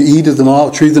day that you eat of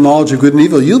the tree of the knowledge of good and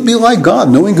evil, you'll be like God,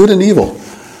 knowing good and evil.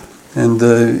 And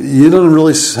you don't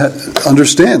really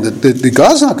understand that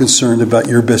God's not concerned about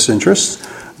your best interests.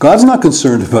 God's not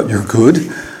concerned about your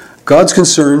good. God's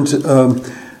concerned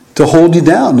to hold you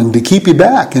down and to keep you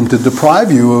back and to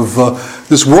deprive you of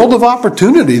this world of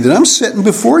opportunity that I'm setting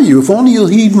before you. If only you'll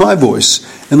heed my voice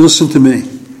and listen to me.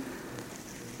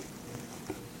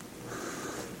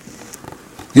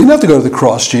 You don't have to go to the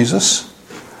cross, Jesus.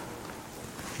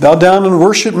 Bow down and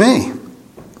worship me,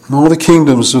 and all the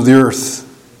kingdoms of the earth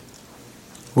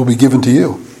will be given to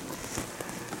you.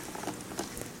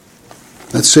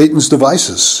 That's Satan's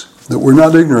devices that we're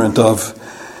not ignorant of.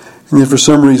 And yet for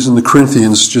some reason the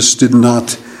Corinthians just did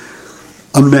not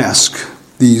unmask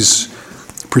these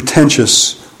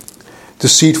pretentious,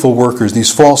 deceitful workers,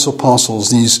 these false apostles,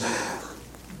 these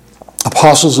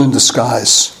apostles in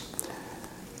disguise.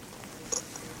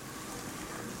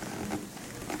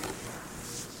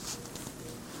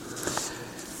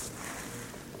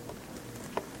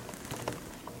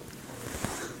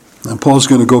 And Paul's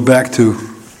going to go back to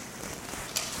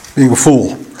being a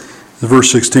fool. In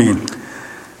verse 16.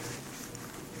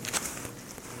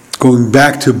 Going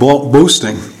back to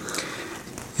boasting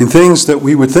in things that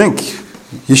we would think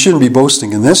you shouldn't be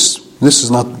boasting in this. This is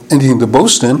not anything to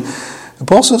boast in. And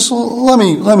Paul says, well,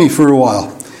 let me for a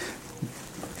while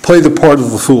play the part of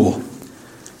the fool.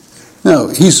 No,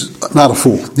 he's not a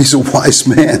fool. He's a wise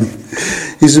man.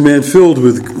 He's a man filled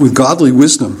with godly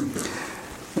wisdom.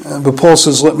 But Paul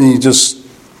says, let me just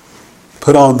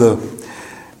put on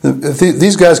if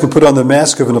these guys can put on the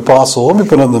mask of an apostle, let me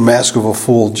put on the mask of a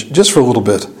fool just for a little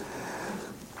bit.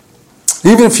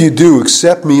 Even if you do,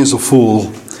 accept me as a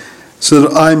fool so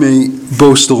that I may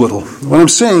boast a little. What I'm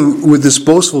saying with this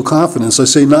boastful confidence, I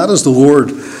say not as the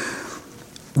Lord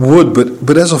would,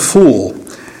 but as a fool.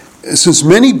 Since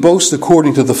many boast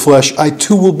according to the flesh, I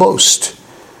too will boast.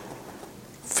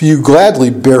 For you gladly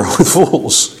bear with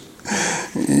fools.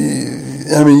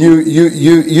 I mean,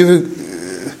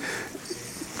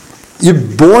 you're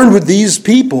born with these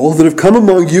people that have come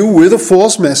among you with a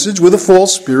false message, with a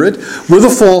false spirit, with a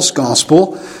false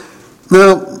gospel.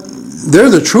 Now, they're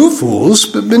the true fools,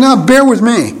 but now bear with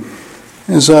me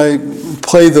as I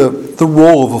play the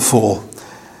role of a fool.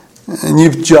 And you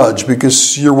judge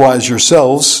because you're wise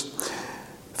yourselves.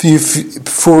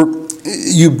 For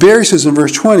you bear, he says in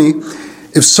verse 20,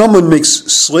 if someone makes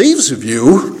slaves of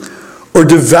you or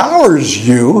devours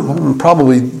you,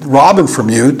 probably robbing from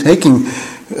you, taking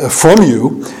from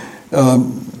you,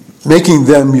 making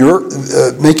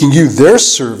you their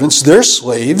servants, their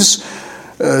slaves,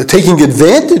 taking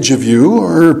advantage of you,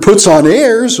 or puts on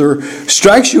airs, or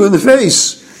strikes you in the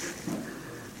face.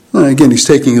 And again, he's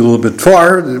taking it a little bit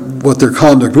far, what their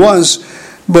conduct was,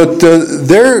 but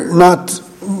they're not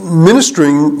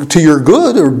ministering to your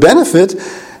good or benefit.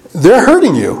 They're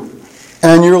hurting you,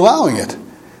 and you're allowing it.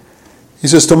 He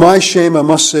says, to my shame, I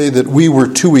must say that we were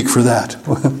too weak for that.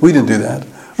 We didn't do that.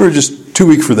 We were just too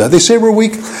weak for that. They say we're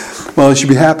weak. Well, you should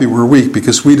be happy we're weak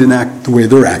because we didn't act the way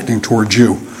they're acting towards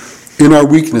you. In our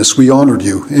weakness, we honored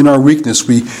you. In our weakness,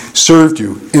 we served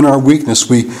you. In our weakness,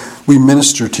 we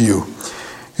ministered to you.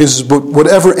 He says, but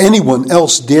whatever anyone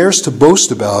else dares to boast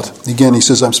about, again, he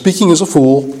says, I'm speaking as a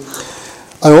fool.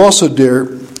 I also dare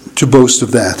to boast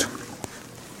of that.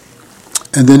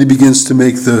 And then he begins to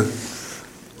make the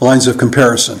lines of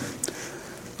comparison.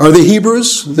 Are they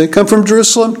Hebrews? They come from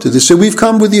Jerusalem? Did they say we've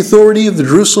come with the authority of the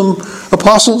Jerusalem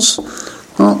apostles?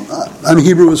 Well, I'm a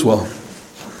Hebrew as well.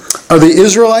 Are they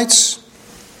Israelites?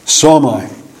 So am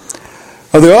I.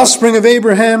 Are they offspring of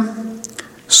Abraham?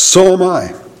 So am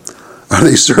I. Are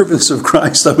they servants of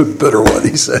Christ? I'm a better one,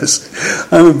 he says.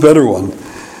 I'm a better one.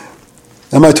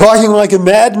 Am I talking like a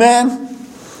madman?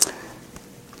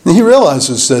 And he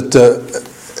realizes that,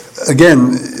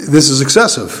 again, this is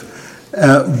excessive.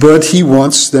 But he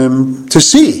wants them to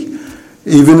see,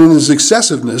 even in his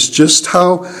excessiveness, just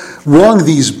how wrong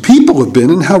these people have been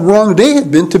and how wrong they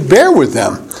have been to bear with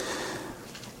them.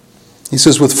 He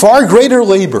says, with far greater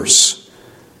labors.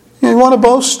 You want to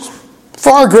boast?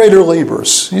 Far greater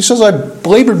labors. He says, I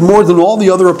labored more than all the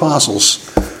other apostles.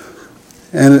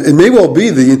 And it may well be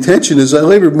the intention is I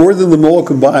labored more than them all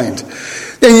combined.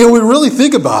 And we really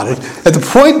think about it. At the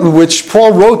point in which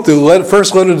Paul wrote the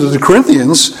first letter to the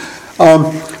Corinthians,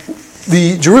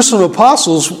 the Jerusalem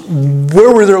apostles,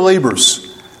 where were their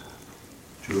labors?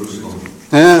 Jerusalem.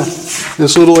 Yeah,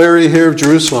 this little area here of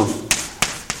Jerusalem.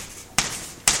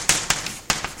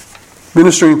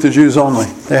 Ministering to Jews only.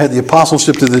 They had the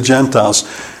apostleship to the Gentiles.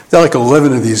 There are like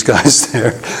 11 of these guys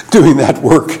there doing that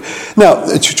work. Now,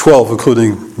 it's 12,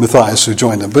 including Matthias, who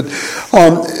joined them. But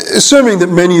assuming that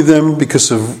many of them,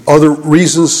 because of other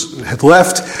reasons, had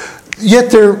left,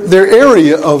 yet their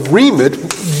area of remit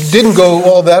didn't go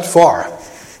all that far.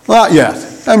 Not yet.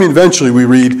 I mean, eventually we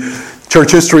read,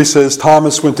 church history says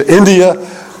Thomas went to India.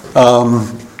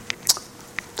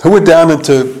 Who went down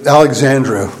into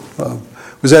Alexandria?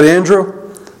 Was that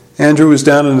Andrew? Andrew was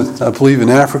down in, I believe, in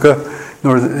Africa,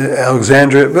 North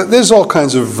Alexandria. But there's all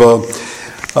kinds of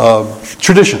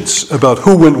traditions about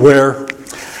who went where.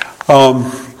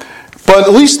 But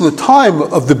at least in the time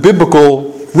of the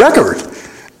biblical record,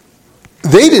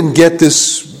 they didn't get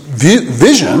this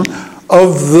vision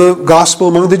of the gospel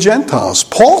among the Gentiles.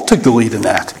 Paul took the lead in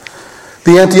that.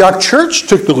 The Antioch church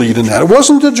took the lead in that. It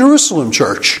wasn't the Jerusalem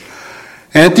church.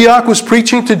 Antioch was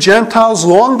preaching to Gentiles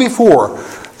long before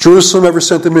Jerusalem ever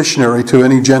sent a missionary to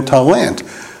any Gentile land.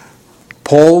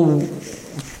 Paul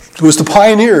was the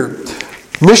pioneer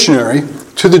missionary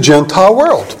to the Gentile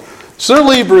world. So they're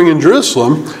laboring in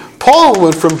Jerusalem. Paul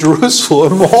went from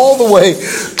Jerusalem all the way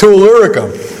to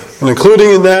Illyricum. And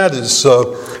including in that is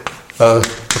the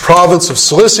province of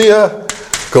Cilicia,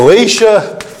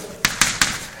 Galatia,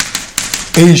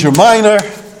 Asia Minor,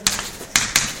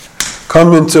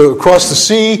 coming across the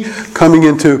sea, coming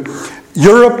into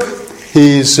Europe.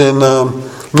 He's in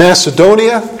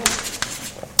Macedonia,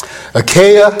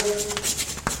 Achaia.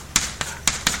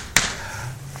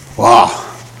 Wow.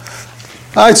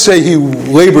 I'd say he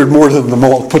labored more than them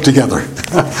all put together.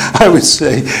 I would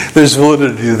say there's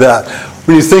validity to that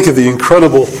when you think of the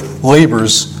incredible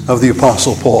labors of the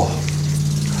Apostle Paul.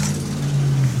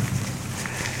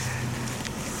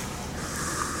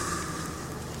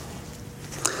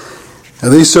 Now,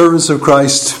 these servants of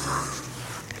Christ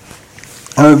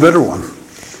have a better one,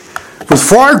 with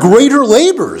far greater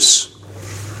labors.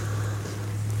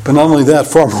 But not only that,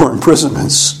 far more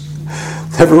imprisonments.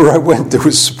 Everywhere I went, there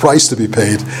was a price to be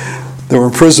paid. There were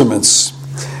imprisonments,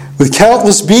 with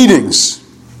countless beatings,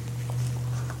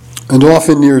 and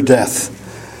often near death.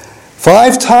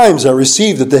 5 times I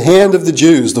received at the hand of the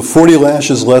Jews the 40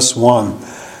 lashes less one.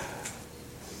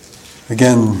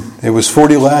 Again, it was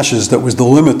 40 lashes that was the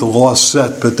limit the law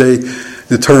set, but they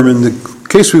determined, in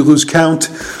case we lose count,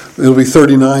 it'll be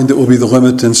 39 that will be the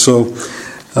limit, and so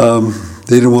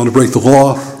they didn't want to break the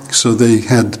law, so they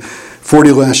had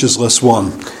 40 lashes less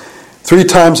one. 3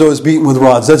 times I was beaten with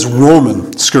rods. That's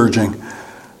Roman scourging,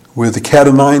 with the cat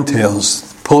o' nine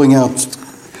tails, pulling out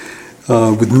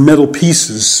with metal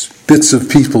pieces, bits of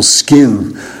people's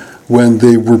skin when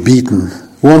they were beaten.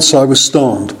 Once I was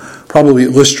stoned, probably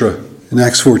at Lystra, in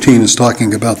Acts 14 is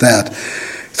talking about that.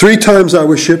 3 times I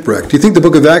was shipwrecked. Do you think the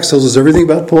book of Acts tells us everything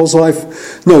about Paul's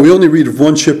life? No, we only read of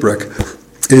one shipwreck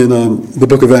in the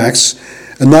book of Acts.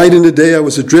 A night and a day I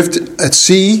was adrift at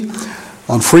sea,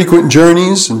 on frequent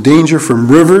journeys, and danger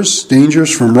from rivers,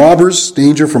 dangers from robbers,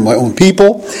 danger from my own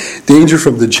people, danger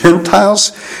from the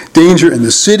Gentiles, danger in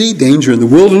the city, danger in the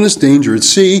wilderness, danger at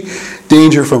sea,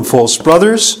 danger from false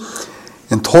brothers,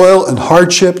 and toil and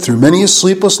hardship through many a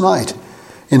sleepless night,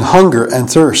 in hunger and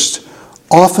thirst,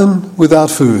 often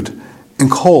without food, in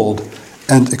cold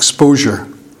and exposure.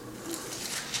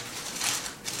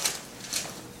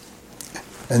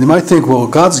 And you might think, well,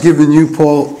 God's given you,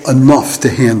 Paul, enough to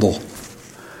handle,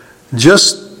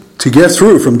 just to get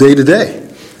through from day to day.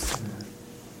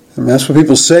 And that's what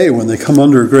people say when they come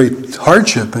under great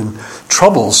hardship and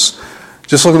troubles.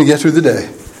 Just looking to get through the day.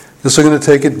 Just looking to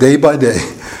take it day by day.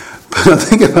 But I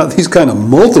think about these kind of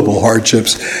multiple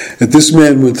hardships that this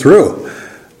man went through.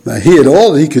 Now, he had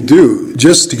all that he could do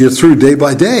just to get through day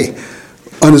by day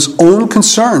on his own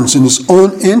concerns and his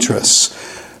own interests.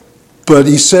 But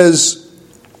he says,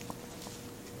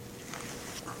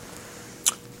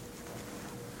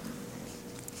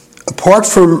 apart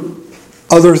from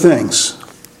other things.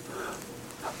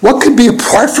 What could be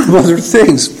apart from other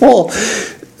things? Paul,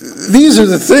 these are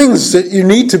the things that you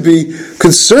need to be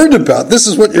concerned about. This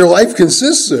is what your life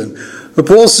consists in. But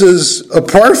Paul says,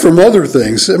 apart from other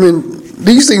things, I mean,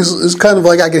 these things is kind of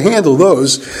like I can handle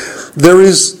those. There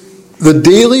is the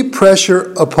daily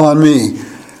pressure upon me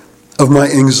of my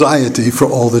anxiety for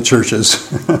all the churches.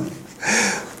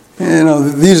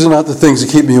 These are not the things that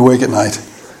keep me awake at night.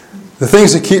 The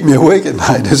things that keep me awake at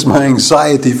night is my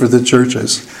anxiety for the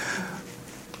churches.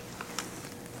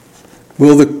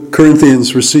 Will the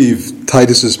Corinthians receive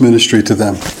Titus's ministry to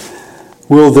them?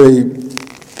 Will they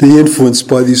be influenced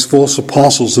by these false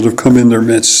apostles that have come in their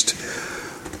midst?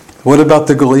 What about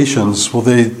the Galatians? Will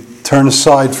they turn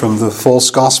aside from the false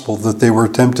gospel that they were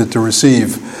tempted to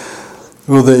receive?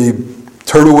 Will they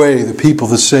turn away the people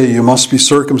that say you must be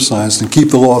circumcised and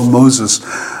keep the law of Moses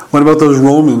What about those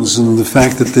Romans and the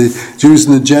fact that the Jews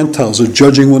and the Gentiles are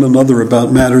judging one another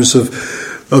about matters of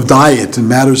diet and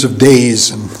matters of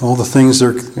days and all the things,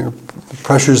 the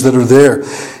pressures that are there?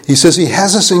 He says he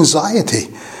has this anxiety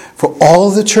for all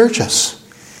of the churches.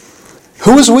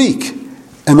 Who is weak?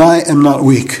 And I am not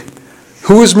weak.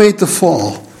 Who is made to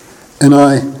fall? And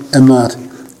I am not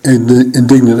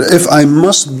indignant. If I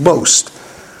must boast,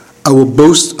 I will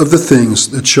boast of the things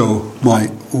that show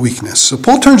my weakness. So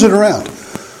Paul turns it around.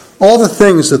 All the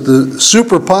things that the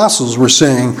super apostles were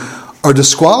saying are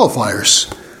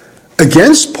disqualifiers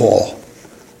against Paul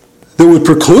that would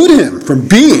preclude him from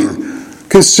being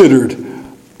considered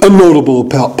a notable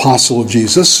apostle of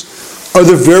Jesus are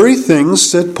the very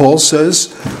things that Paul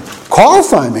says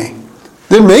qualify me.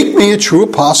 They make me a true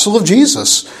apostle of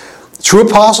Jesus. True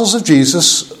apostles of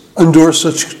Jesus endure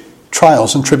such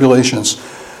trials and tribulations.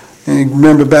 And you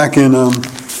remember back in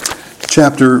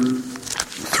chapter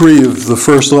 3 of the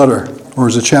first letter, or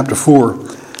is it chapter 4?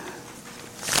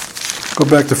 Go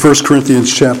back to 1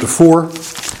 Corinthians chapter 4.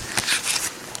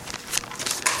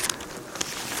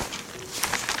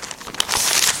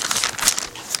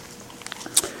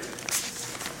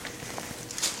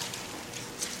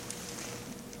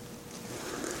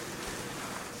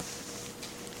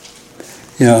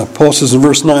 Yeah, Paul says in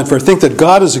verse 9, "For I think that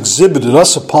God has exhibited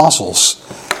us apostles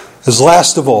as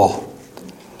last of all,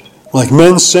 like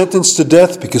men sentenced to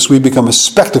death because we become a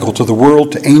spectacle to the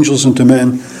world, to angels and to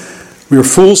men. We are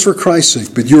fools for Christ's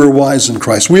sake, but you are wise in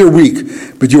Christ. We are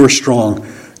weak, but you are strong.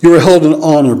 You are held in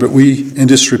honor, but we in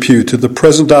disrepute. To the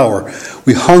present hour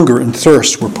we hunger and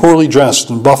thirst. We're poorly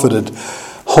dressed and buffeted,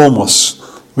 homeless.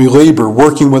 We labor,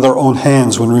 working with our own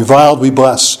hands. When reviled, we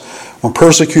bless. When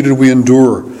persecuted, we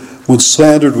endure. When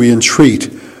slandered, we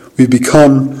entreat. We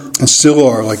become, and still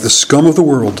are, like the scum of the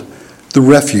world, the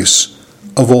refuse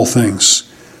of all things."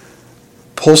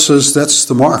 Paul says that's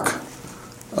the mark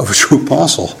of a true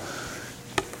apostle.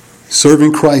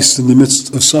 Serving Christ in the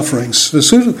midst of sufferings.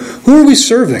 Who are we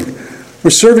serving?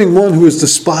 We're serving one who is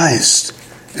despised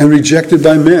and rejected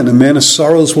by men, a man of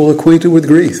sorrows, well acquainted with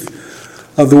grief.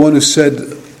 Of the one who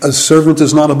said, a servant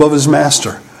is not above his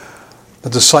master. A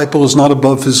disciple is not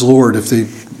above his Lord. If they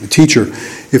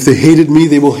hated me,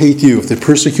 they will hate you. If they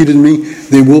persecuted me,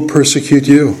 they will persecute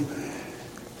you.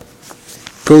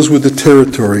 Goes with the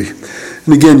territory.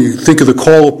 And again, you think of the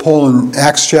call of Paul in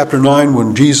Acts chapter 9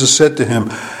 when Jesus said to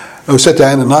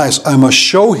Ananias, "I must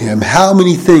show him how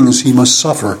many things he must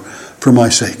suffer for my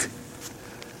sake."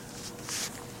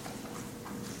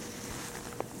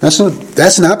 That's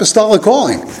an apostolic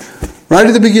calling. Right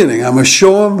at the beginning, I must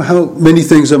show him how many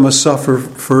things I must suffer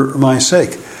for my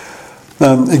sake.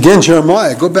 Again,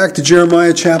 Jeremiah. Go back to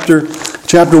Jeremiah chapter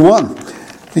 1.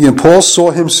 Again, Paul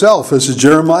saw himself as a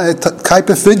Jeremiah type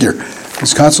of figure.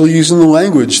 He's constantly using the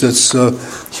language that's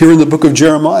here in the book of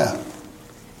Jeremiah.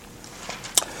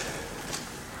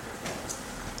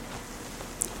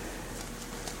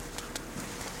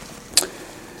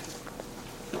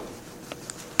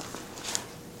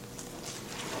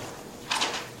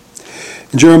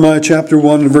 In Jeremiah chapter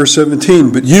 1 and verse 17,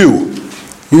 "But you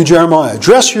Jeremiah,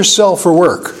 dress yourself for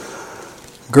work.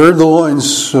 Gird the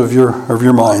loins of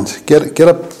your mind. Get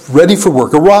up ready for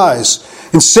work. Arise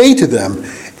and say to them,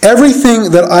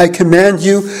 everything that I command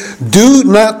you, do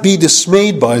not be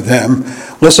dismayed by them,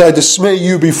 lest I dismay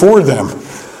you before them.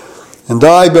 And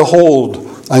I, behold,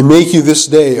 I make you this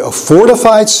day a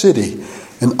fortified city,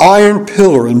 an iron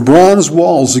pillar and bronze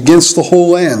walls against the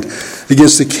whole land,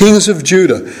 against the kings of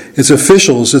Judah, its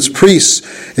officials, its priests,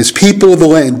 its people of the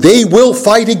land. They will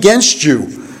fight against you,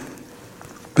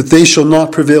 but they shall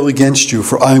not prevail against you,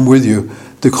 for I am with you,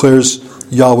 declares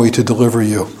Yahweh, to deliver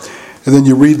you." And then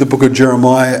you read the book of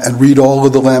Jeremiah and read all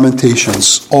of the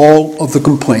lamentations, all of the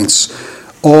complaints,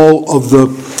 all of the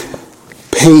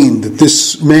pain that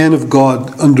this man of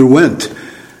God underwent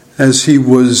as he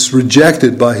was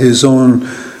rejected by his own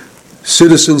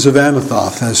citizens of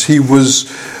Anathoth, as he was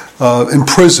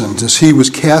imprisoned, as he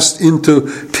was cast into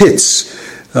pits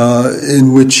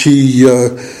in which he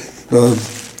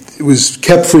was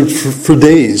kept for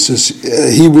days, as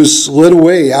he was led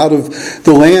away out of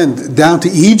the land down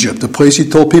to Egypt, a place he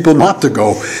told people not to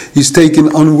go. He's taken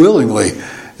unwillingly.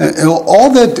 And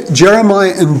all that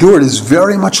Jeremiah endured is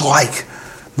very much like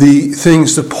the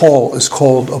things that Paul is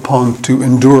called upon to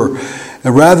endure.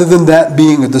 And rather than that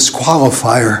being a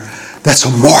disqualifier, that's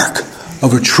a mark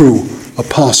of a true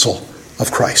apostle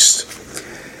of Christ.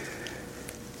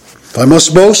 If I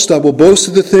must boast, I will boast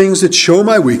of the things that show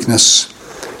my weakness.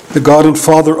 The God and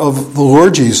Father of the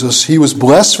Lord Jesus, he was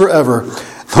blessed forever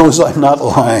knows I'm not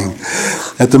lying.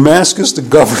 At Damascus, the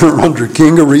governor under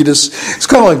King Aretas, it's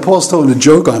kind of like Paul's telling a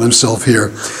joke on himself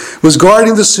here, was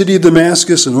guarding the city of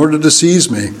Damascus in order to seize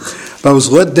me. I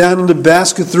was let down in a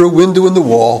basket through a window in the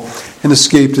wall and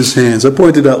escaped his hands. I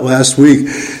pointed out last week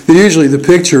that usually the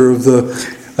picture of the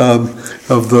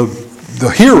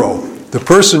hero, the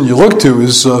person you look to,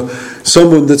 is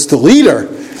someone that's the leader.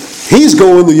 He's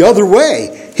going the other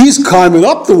way. He's climbing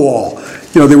up the wall.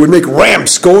 They would make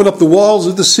ramps going up the walls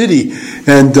of the city.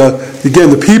 And again,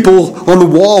 the people on the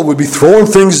wall would be throwing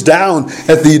things down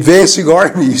at the advancing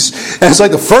armies. And it's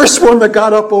like the first one that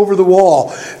got up over the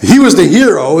wall, he was the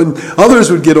hero, and others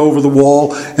would get over the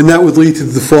wall, and that would lead to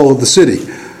the fall of the city.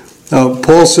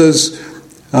 Paul says,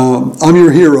 I'm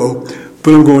your hero,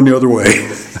 but I'm going the other way.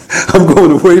 I'm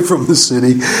going away from the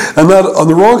city. I'm not on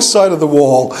the wrong side of the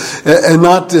wall, and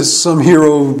not as some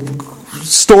hero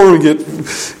storming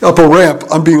it up a ramp.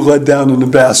 I'm being led down in a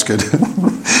basket.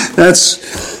 That's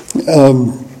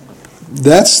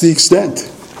the extent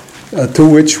to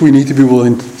which we need to be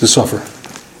willing to suffer,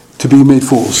 to be made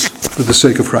fools for the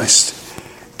sake of Christ,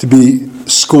 to be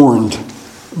scorned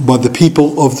by the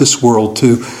people of this world,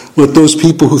 to let those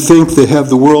people who think they have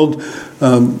the world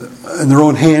in their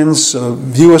own hands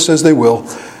view us as they will,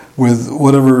 with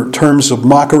whatever terms of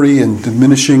mockery and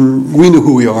diminishing. We know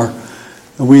who we are.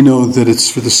 And we know that it's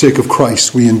for the sake of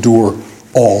Christ we endure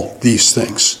all these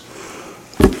things.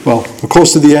 Well, we're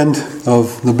close to the end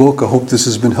of the book. I hope this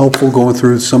has been helpful going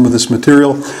through some of this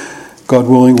material. God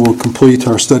willing, we'll complete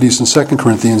our studies in 2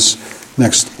 Corinthians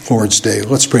next Lord's Day.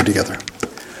 Let's pray together.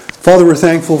 Father, we're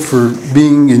thankful for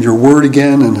being in your word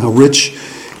again, and how rich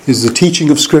is the teaching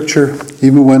of Scripture,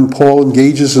 even when Paul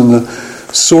engages in the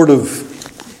sort of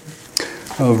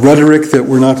rhetoric that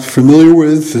we're not familiar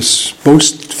with, this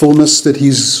boastfulness that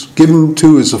he's given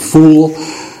to as a fool.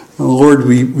 Lord,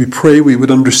 we pray we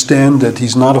would understand that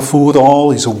he's not a fool at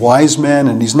all. He's a wise man,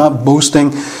 and he's not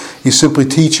boasting. He's simply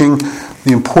teaching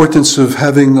the importance of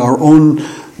having our own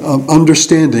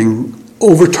understanding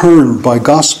overturned by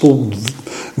gospel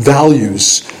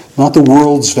values, not the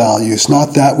world's values,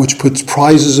 not that which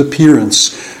prizes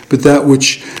appearance, but that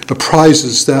which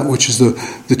prizes that which is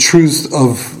the truth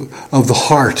of the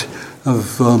heart.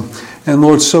 And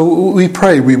Lord, so we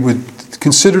pray we would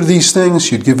consider these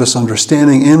things. You'd give us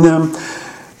understanding in them.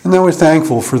 And then we're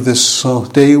thankful for this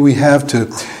day we have to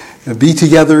be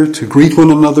together, to greet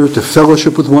one another, to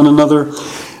fellowship with one another,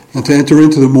 and to enter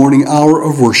into the morning hour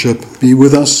of worship. Be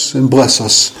with us and bless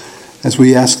us as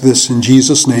we ask this in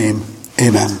Jesus' name.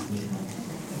 Amen.